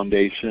Kaiser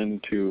Foundation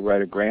to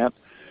write a grant,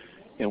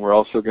 and we're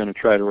also going to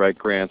try to write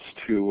grants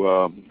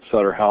to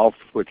Sutter Health,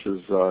 which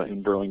is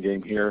in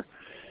Burlingame here,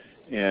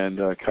 and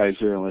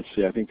Kaiser, and let's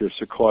see, I think there's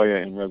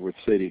Sequoia in Redwood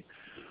City.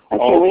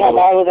 Okay, we have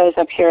all of those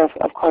up here,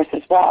 of course,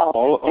 as well.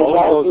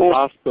 All of those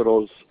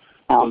hospitals,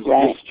 those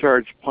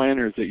discharge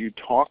planners that you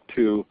talk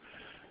to,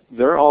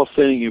 they're all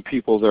sending you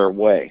people your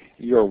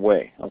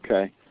way,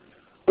 okay?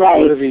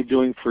 Right. What are they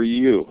doing for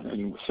you?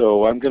 And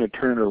so I'm going to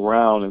turn it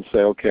around and say,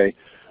 okay,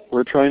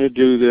 we're trying to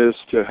do this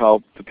to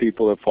help the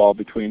people that fall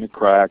between the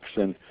cracks,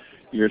 and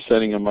you're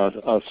sending them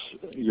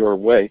our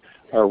way.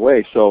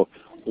 So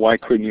why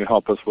couldn't you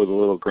help us with a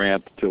little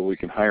grant until we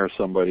can hire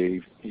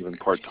somebody even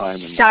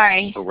part-time and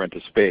rent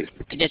a space?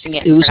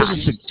 It was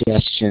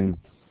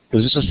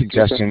just a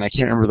suggestion. I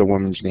can't remember the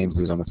woman's name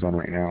who's on the phone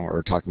right now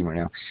or talking right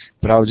now,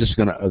 but I was just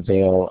going to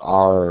avail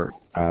our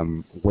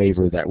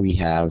waiver that we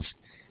have.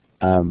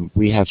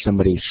 We have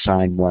somebody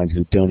sign one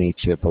who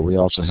donates it, but we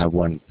also have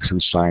one who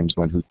signs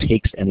one who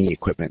takes any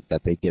equipment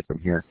that they get from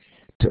here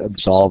to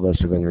absolve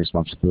us of any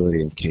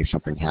responsibility in case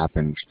something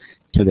happens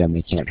to them.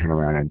 They can't turn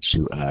around and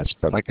sue us.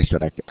 But like I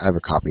said, I have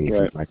a copy. If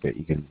you'd like it,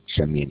 you can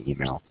send me an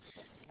email.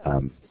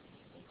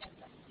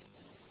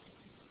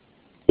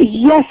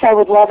 Yes, I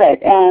would love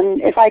it. And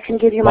if I can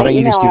give you my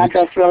email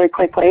address really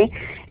quickly,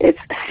 it's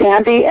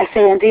Sandy,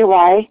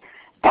 S-A-N-D-Y,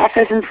 F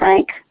as in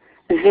Frank,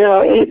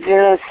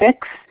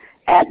 0806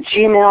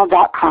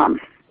 @gmail.com.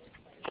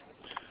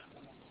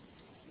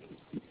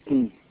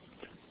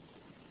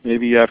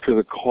 Maybe after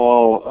the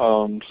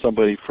call,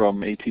 somebody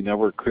from AT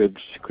Network could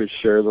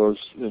share those,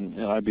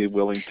 and I'd be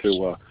willing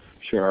to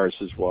share ours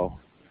as well.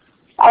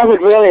 I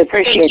would really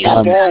appreciate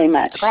that very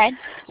much. Go ahead.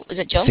 Was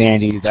it Joe?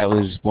 Sandy, that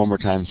was one more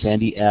time.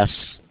 Sandy F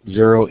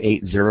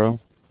 080.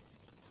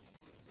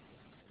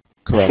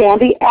 Correct.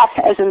 Sandy F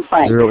as in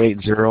Frank. 080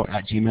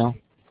 @gmail.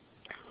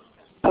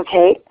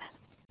 Okay.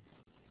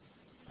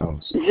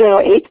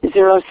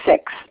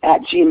 0806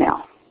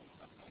 @gmail.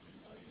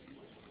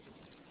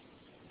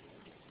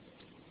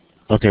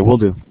 Okay, we'll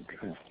do.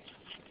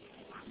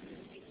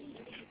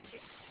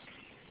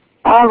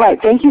 All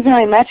right, thank you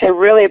very much. I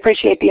really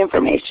appreciate the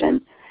information,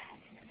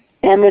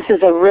 and this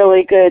is a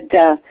really good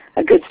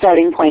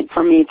starting point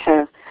for me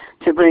to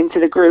bring to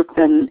the group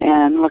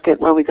and look at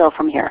where we go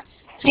from here.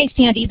 Hey,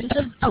 Sandy,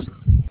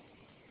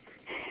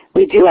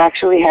 we do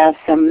actually have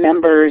some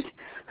members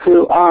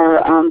who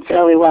are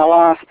fairly well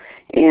off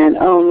and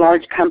own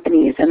large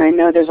companies, and I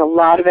know there's a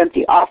lot of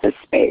empty office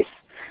space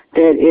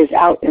that is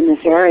out in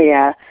this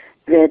area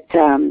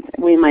that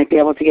we might be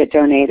able to get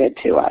donated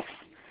to us.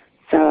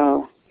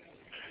 So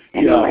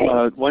anyway.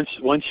 Yeah,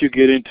 once you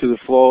get into the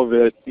flow of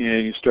it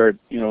and you start,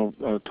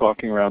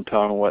 talking around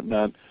town and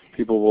whatnot,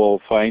 people will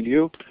find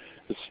you.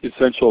 It's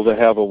essential to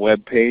have a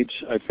web page,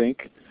 I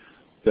think,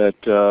 that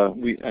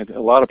a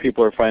lot of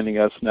people are finding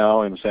us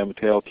now in San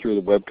Mateo through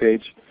the web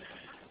page,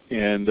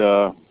 and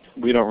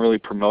we don't really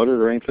promote it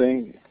or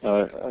anything.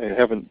 I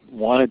haven't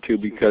wanted to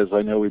because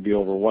I know we'd be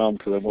overwhelmed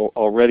because I'm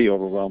already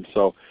overwhelmed.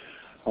 So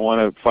I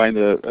want to find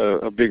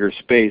a bigger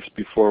space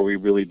before we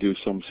really do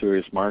some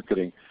serious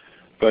marketing.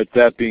 But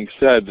that being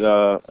said,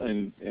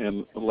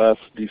 in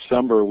last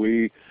December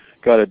we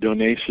got a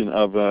donation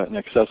of an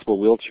accessible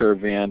wheelchair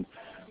van,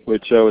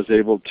 which I was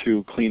able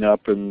to clean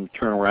up and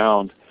turn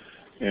around,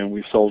 and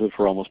we sold it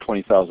for almost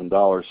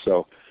 $20,000.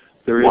 So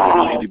there is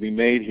money to be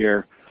made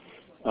here.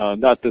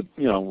 Not that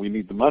we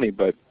need the money,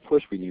 but of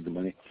course we need the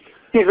money.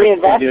 You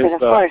reinvest it, of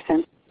course,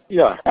 in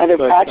other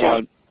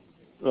projects.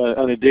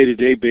 On a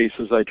day-to-day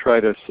basis, I try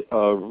to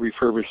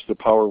refurbish the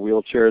power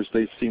wheelchairs.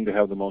 They seem to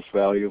have the most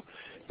value.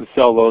 And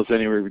sell those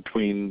anywhere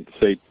between,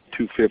 say,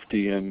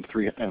 $250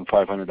 and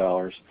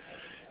 $500.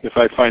 if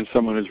I find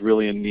someone who's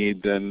really in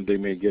need, then they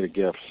may get a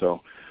gift.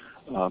 So,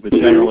 but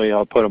generally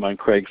I'll put them on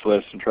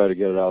Craigslist and try to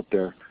get it out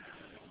there.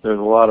 There's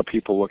a lot of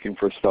people looking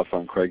for stuff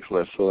on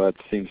Craigslist, so that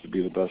seems to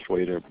be the best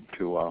way to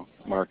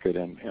market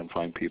and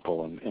find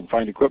people and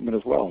find equipment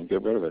as well and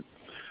get rid of it.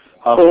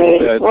 Hospital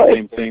beds,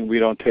 same thing. We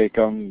don't take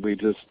them.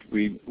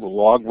 We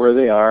log where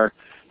they are,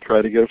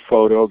 try to get a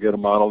photo, get a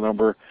model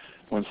number.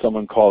 When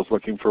someone calls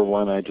looking for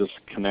one, I just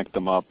connect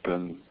them up,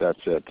 and that's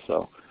it.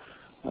 So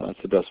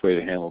that's the best way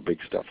to handle big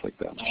stuff like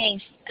that.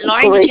 Thanks.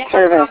 Lauren, great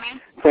service.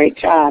 Great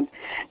job.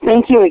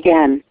 Thank you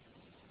again.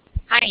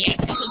 Hi, yes,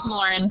 this is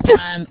Lauren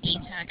from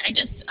ATEC. I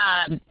just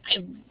I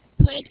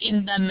put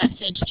in the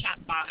message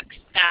chat box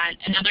that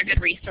another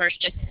good resource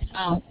just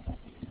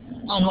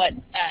on what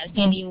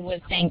Sandy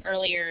was saying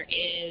earlier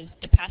is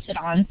the Pass It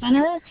On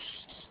Center,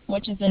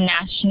 which is a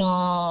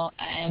national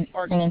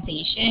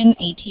organization,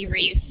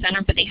 Ruiz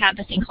Center, but they have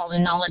this thing called a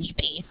knowledge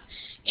base.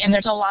 And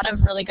there's a lot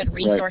of really good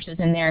resources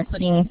in there,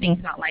 including things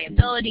about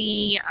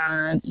liability,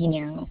 how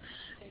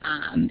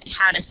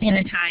to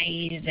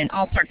sanitize and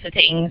all sorts of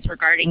things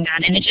regarding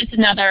that. And it's just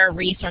another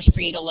resource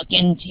for you to look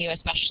into,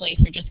 especially if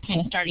you're just kind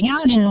of starting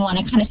out and want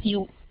to kind of see,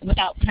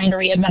 without trying to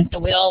reinvent the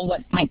wheel,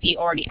 what might be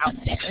already out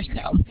there.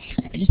 So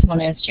I just want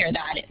to share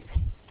that.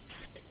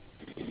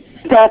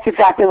 That's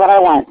exactly what I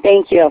want.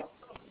 Thank you.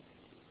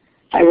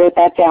 I wrote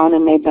that down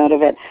and made note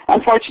of it.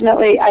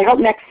 Unfortunately, I hope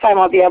next time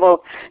I'll be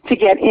able to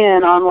get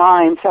in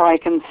online so I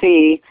can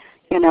see,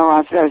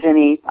 if there's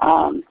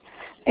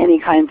any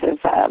kinds of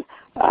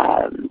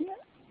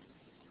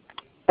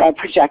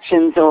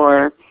projections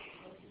or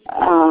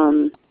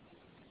I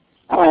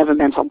have a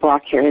mental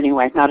block here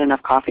anyway, not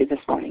enough coffee this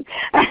morning.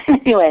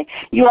 Anyway,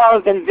 you all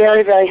have been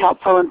very, very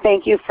helpful, and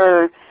thank you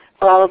for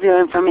all of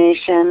your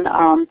information.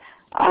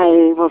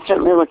 I will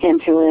certainly look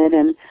into it,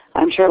 and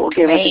I'm sure it will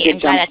give us a good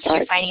jump start.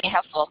 You're finding it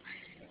helpful.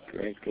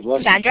 Great. Good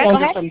luck. Sandra, go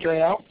ahead.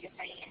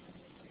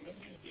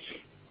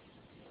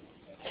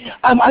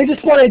 I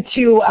just wanted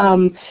to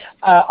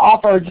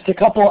offer just a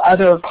couple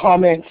other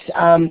comments.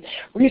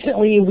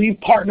 Recently, we've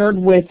partnered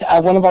with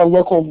one of our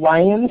local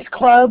Lions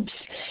clubs,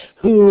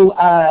 who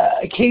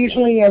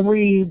occasionally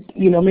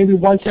maybe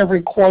once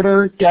every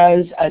quarter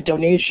does a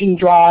donation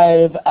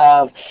drive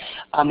of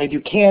they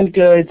do canned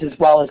goods as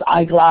well as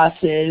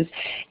eyeglasses,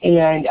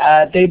 and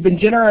they've been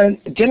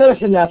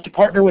generous enough to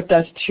partner with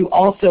us to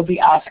also be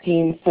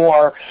asking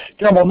for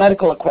durable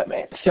medical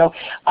equipment. So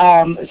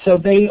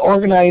they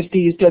organize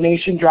these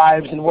donation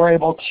drives, and we're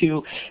able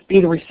to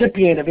be the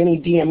recipient of any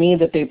DME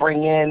that they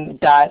bring in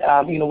that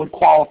would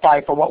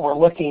qualify for what we're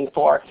looking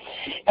for.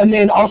 And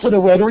then also the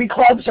Rotary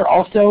clubs are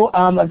also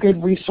a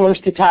good resource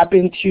to tap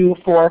into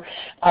for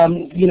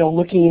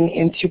looking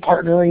into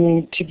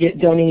partnering to get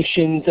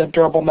donations of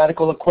durable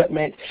medical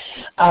equipment.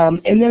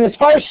 And then as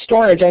far as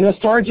storage, I know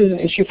storage is an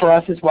issue for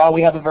us as well.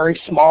 We have a very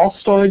small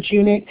storage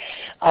unit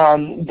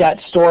that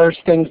stores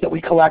things that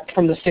we collect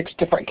from the 6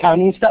 different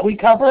counties that we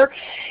cover.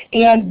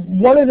 And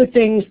one of the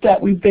things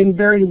that we've been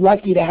very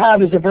lucky to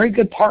have is a very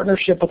good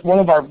partnership with one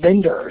of our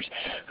vendors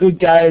who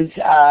does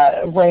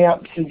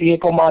ramps and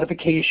vehicle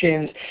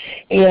modifications.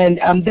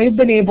 And they've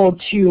been able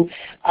to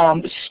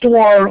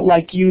store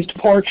like used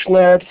porch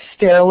lifts,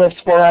 stair lifts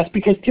for us,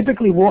 because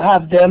typically we'll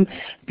have them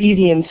be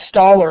the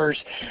installers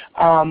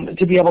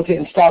to be able to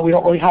install. We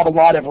don't really have a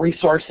lot of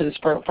resources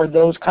for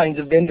those kinds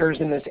of vendors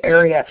in this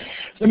area.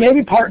 So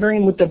maybe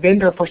partnering with the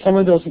vendor for some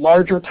of those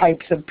larger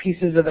types of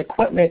pieces of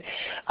equipment,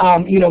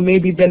 may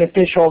be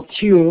beneficial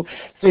too,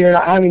 so you're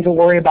not having to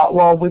worry about,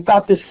 well, we've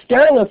got this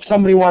stair lift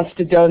somebody wants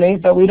to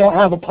donate, but we don't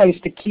have a place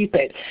to keep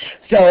it.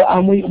 So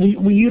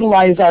we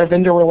utilize our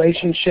vendor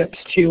relationships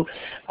too,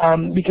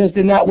 because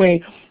in that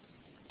way,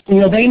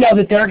 they know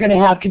that they're going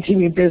to have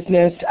continued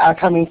business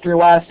coming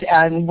through us,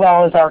 as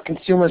well as our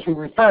consumers we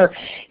refer,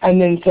 and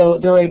then so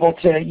they're able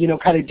to,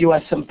 kind of do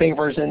us some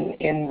favors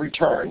in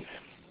return.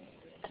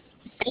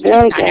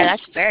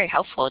 That's very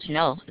helpful to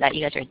know that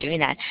you guys are doing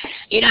that.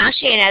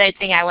 Actually, another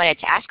thing I wanted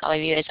to ask all of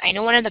you is, I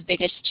know one of the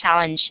biggest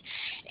challenge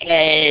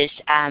is,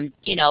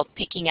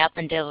 picking up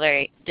and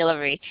delivery.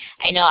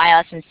 I know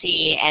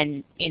ILSNC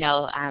and,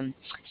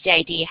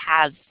 CID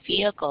have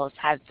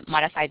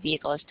modified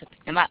vehicles to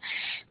pick them up.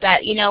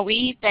 But,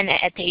 we've been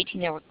at the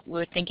 18,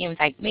 we're thinking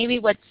like maybe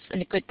what's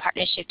a good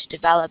partnership to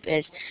develop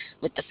is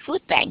with the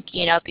food bank,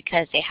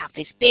 because they have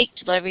these big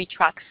delivery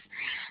trucks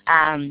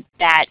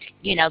that,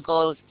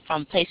 go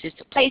from places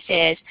to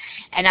places.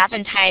 And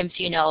oftentimes,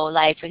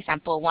 like, for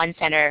example, one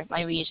center,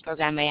 my reuse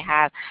program may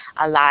have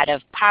a lot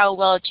of power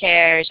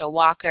wheelchairs or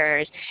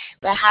walkers,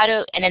 but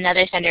and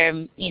another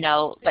center,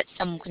 but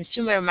some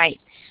consumer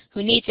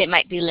who needs it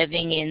might be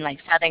living in like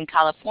Southern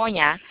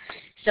California.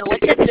 So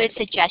what's a good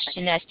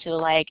suggestion as to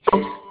like,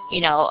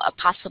 a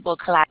possible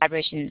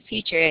collaboration in the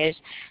future is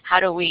how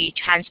do we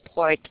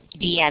transport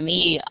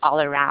DME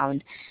all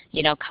around,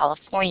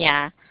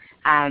 California?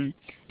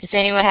 Does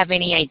anyone have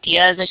any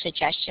ideas or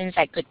suggestions,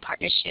 like good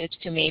partnerships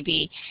to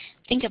maybe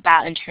think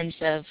about in terms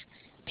of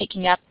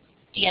picking up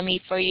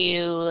DME for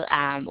you,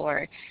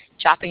 or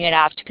dropping it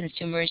off to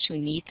consumers who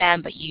need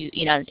them, but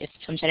you know, if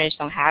some centers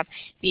don't have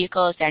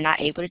vehicles, they're not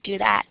able to do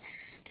that.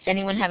 Does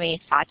anyone have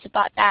any thoughts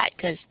about that?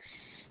 Because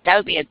that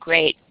would be a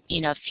great,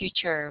 you know,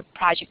 future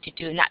project to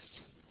do, not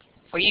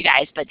for you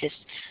guys, but just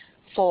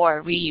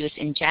for reuse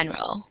in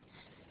general.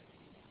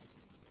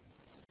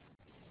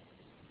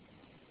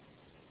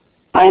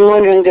 I'm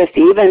wondering just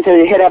even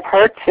to hit up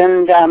Hertz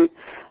and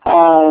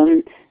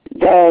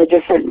the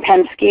different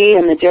Penske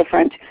and the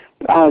different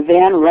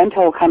van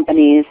rental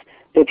companies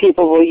that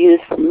people will use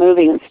for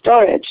moving and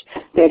storage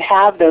that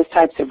have those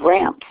types of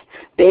ramps.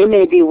 They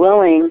may be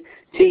willing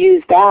to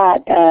use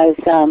that as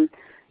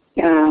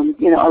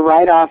you know, a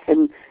write-off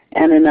and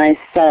a nice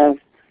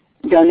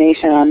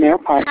donation on their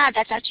part.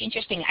 That's actually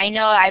interesting. I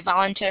know I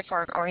volunteer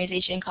for an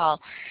organization called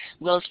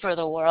Wheels for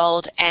the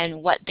World,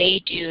 and what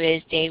they do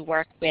is they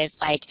work with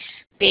like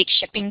big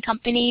shipping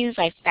companies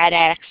like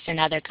FedEx and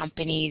other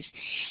companies,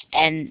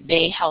 and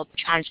they help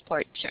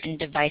transport certain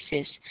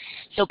devices.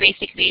 So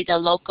basically the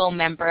local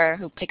member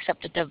who picks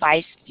up the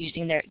device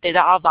using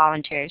they're all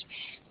volunteers.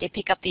 They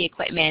pick up the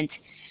equipment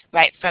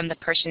right from the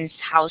person's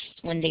house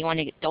when they want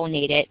to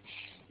donate it,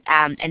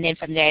 and then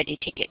from there they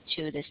take it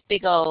to this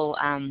big old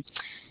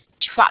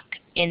truck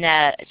in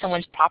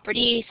someone's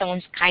property.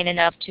 Someone's kind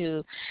enough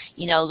to,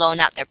 you know, loan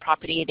out their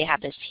property. They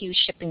have this huge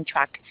shipping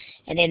truck,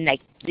 and then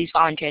like these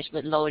volunteers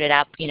would load it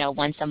up, you know,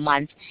 once a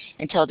month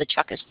until the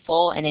truck is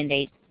full, and then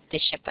they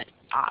ship it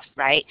off,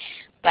 right?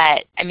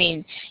 But I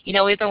mean, you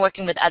know, we've been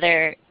working with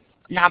other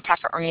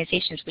nonprofit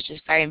organizations, which is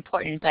very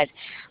important, but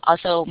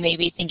also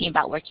maybe thinking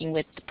about working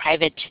with the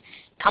private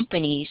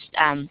companies,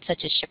 such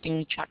as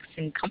shipping trucks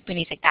and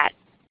companies like that.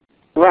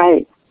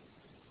 Right.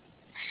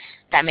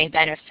 That may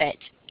benefit.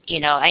 You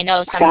know, I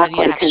know some of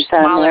you have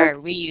smaller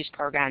reuse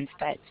programs,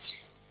 but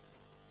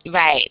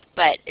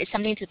but it's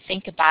something to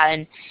think about.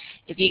 And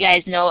if you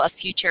guys know of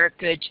future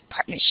good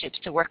partnerships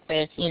to work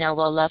with, you know,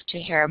 we'll love to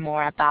hear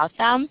more about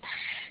them.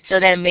 So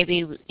then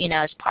maybe, you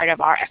know, as part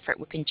of our effort,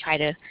 we can try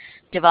to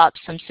develop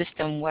some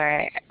system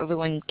where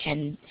everyone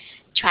can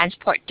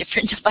transport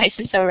different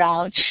devices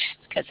around,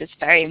 because it's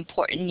very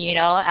important, you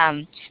know.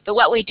 But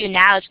what we do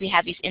now is we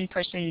have these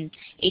in-person,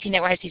 ATEC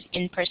Network has these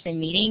in-person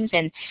meetings,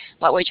 and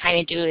what we're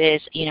trying to do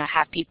is, you know,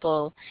 have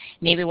people,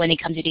 maybe when they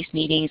come to these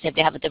meetings, if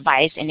they have a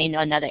device and they know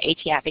another AT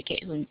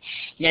advocate who,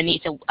 you know,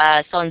 needs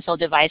a so-and-so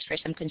device for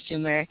some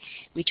consumer,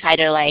 we try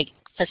to like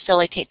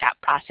facilitate that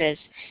process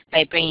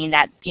by bringing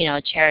that, you know,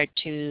 chair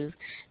to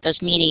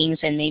those meetings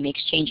and maybe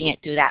exchanging it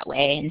through that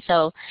way. And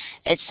so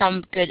it's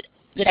some good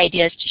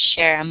ideas to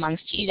share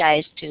amongst you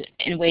guys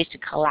in ways to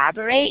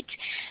collaborate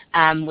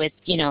with,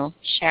 you know,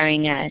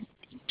 sharing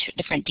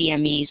different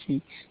DMEs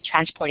and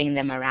transporting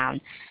them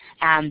around.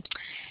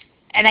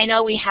 And I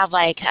know we have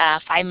like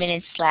 5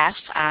 minutes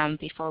left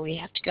before we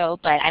have to go,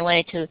 but I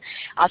wanted to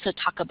also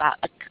talk about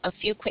a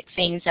few quick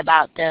things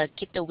about the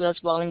Keep the Wheels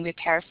Rolling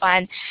Repair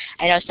Fund.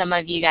 I know some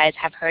of you guys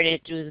have heard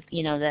it through,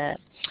 you know, the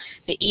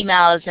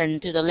emails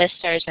and through the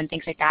listservs and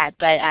things like that,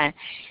 but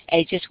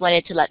I just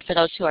wanted to let, for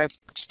those who are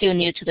still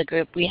new to the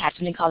group, we have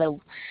something called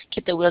a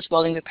Keep the Wheels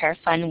Rolling Repair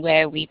Fund,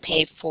 where we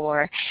pay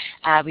for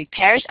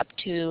repairs up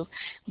to,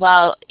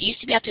 well, it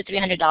used to be up to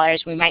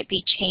 $300. We might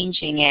be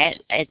changing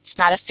it. It's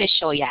not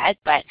official yet,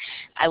 but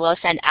I will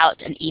send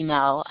out an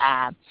email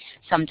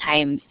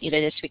sometime either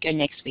this week or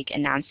next week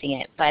announcing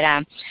it. But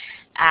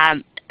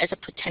as a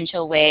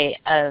potential way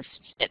of,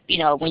 you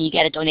know, when you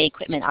get a donated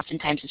equipment,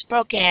 oftentimes it's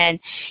broken,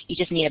 you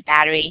just need a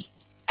battery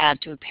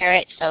to repair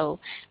it. So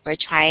we're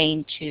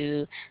trying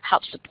to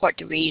help support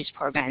the reuse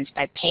programs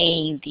by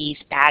paying for these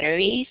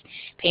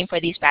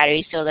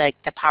batteries so that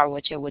the Power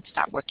Wheelchair would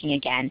start working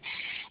again.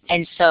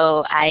 And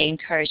so I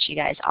encourage you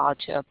guys all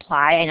to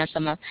apply. I know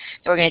some of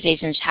the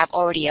organizations have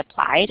already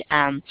applied,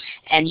 and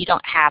you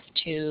don't have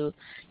to,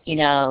 you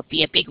know,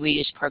 be a big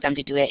reuse program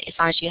to do it, as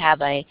long as you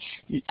have a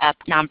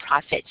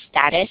nonprofit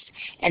status.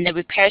 And the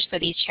repairs for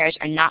these chairs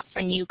are not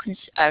for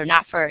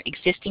not for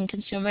existing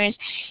consumers,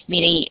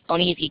 meaning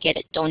only if you get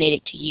it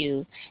donated to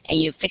you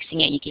and you're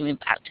fixing it, you give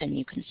it out to a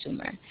new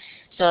consumer.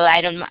 So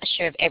I'm not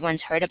sure if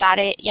everyone's heard about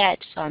it yet,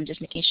 so I'm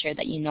just making sure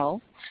that you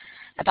know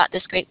about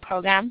this great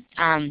program.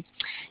 And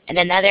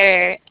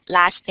another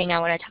last thing I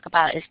want to talk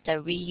about is the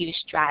reuse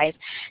drive.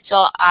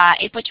 So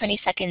April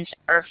 22nd is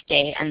Earth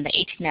Day, and the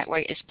ATEC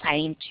Network is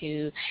planning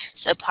to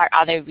support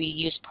other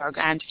reuse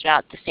programs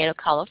throughout the state of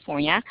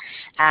California.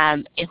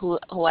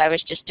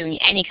 Whoever's just doing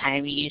any kind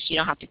of reuse, you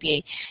don't have to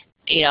be,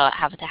 you know,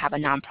 have to have a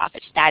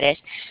nonprofit status.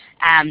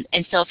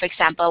 And so, for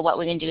example, what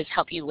we're going to do is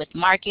help you with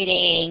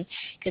marketing,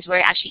 because we're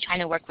actually trying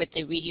to work with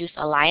the Reuse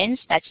Alliance.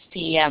 That's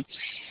the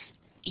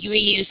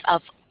reuse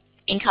of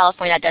in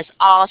California that does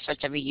all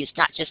sorts of reuse,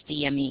 not just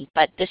DME.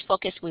 But this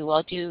focus, we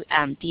will do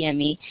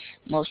DME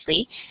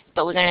mostly.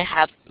 but we're going to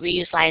have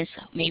reuse lines.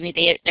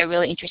 Maybe they're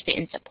really interested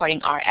in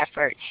supporting our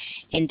effort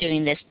in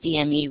doing this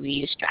DME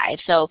reuse drive.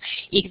 So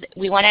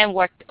we want to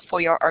work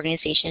for your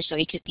organization, so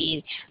it could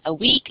be a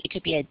week, it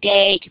could be a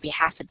day, it could be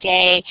half a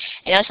day.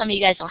 I know some of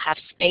you guys don't have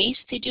space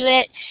to do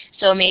it,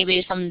 so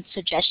maybe some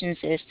suggestions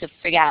is to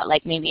figure out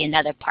like maybe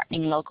another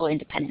partnering local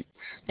independent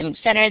living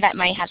center that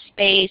might have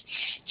space,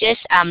 just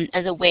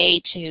as a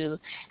way to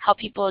help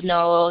people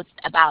know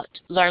about,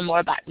 learn more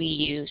about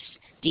reuse,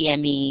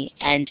 DME,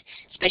 and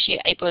especially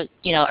April,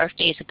 Earth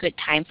Day is a good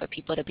time for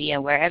people to be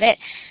aware of it.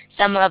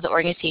 Some of the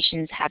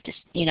organizations have this,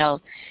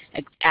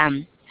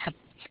 have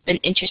been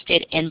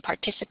interested in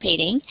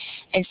participating,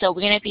 and so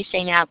we're going to be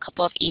sending out a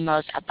couple of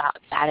emails about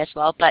that as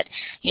well. But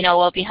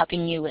we'll be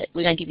helping you with,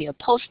 we're going to give you a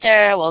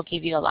poster, we'll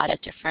give you a lot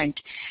of different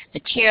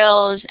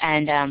materials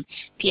and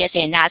PSA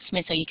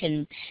announcements, so you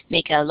can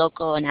make a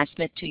local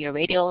announcement to your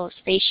radio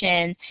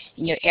station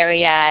in your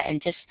area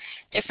and just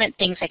different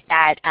things like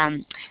that.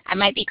 I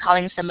might be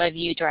calling some of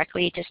you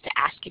directly just to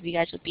ask if you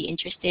guys would be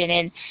interested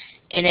in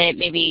it.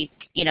 Maybe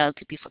it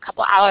could be for a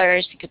couple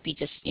hours, it could be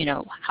just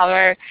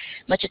however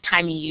much of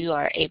time you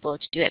are able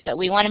to do it. But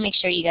we want to make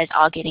sure you guys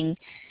all getting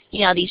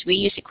these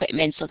reuse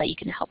equipment so that you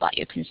can help out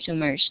your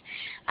consumers.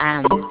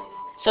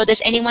 So does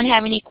anyone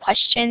have any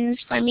questions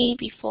for me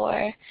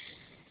before,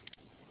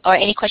 or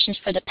any questions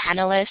for the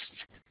panelists,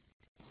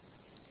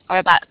 or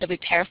about the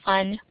repair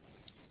fund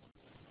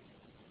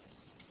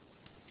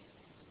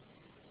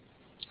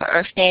or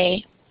Earth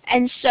Day?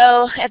 And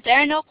so if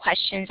there are no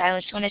questions, I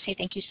just want to say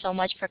thank you so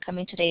much for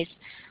coming to today's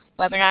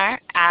webinar.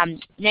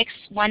 Next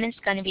one is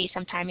going to be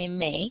sometime in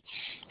May,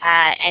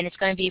 and it's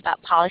going to be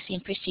about policy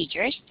and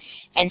procedures.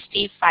 And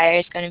Steve Fryer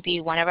is going to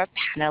be one of our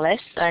panelists,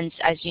 and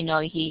as you know,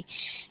 he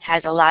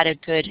has a lot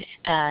of good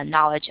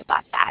knowledge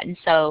about that. And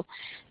so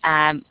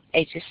I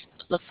just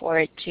look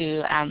forward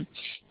to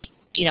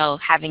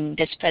having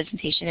this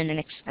presentation in the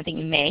next, I think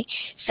in May.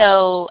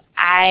 So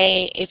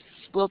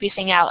we'll be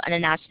sending out an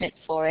announcement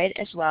for it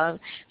as well,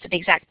 for the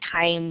exact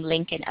time,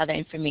 link, and other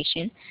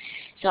information.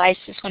 So I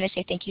just want to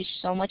say thank you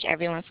so much,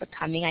 everyone, for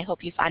coming. I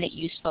hope you found it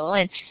useful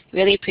and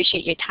really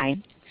appreciate your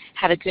time.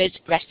 Have a good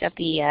rest of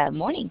the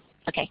morning.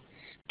 Okay.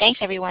 Thanks,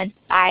 everyone.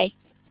 Bye.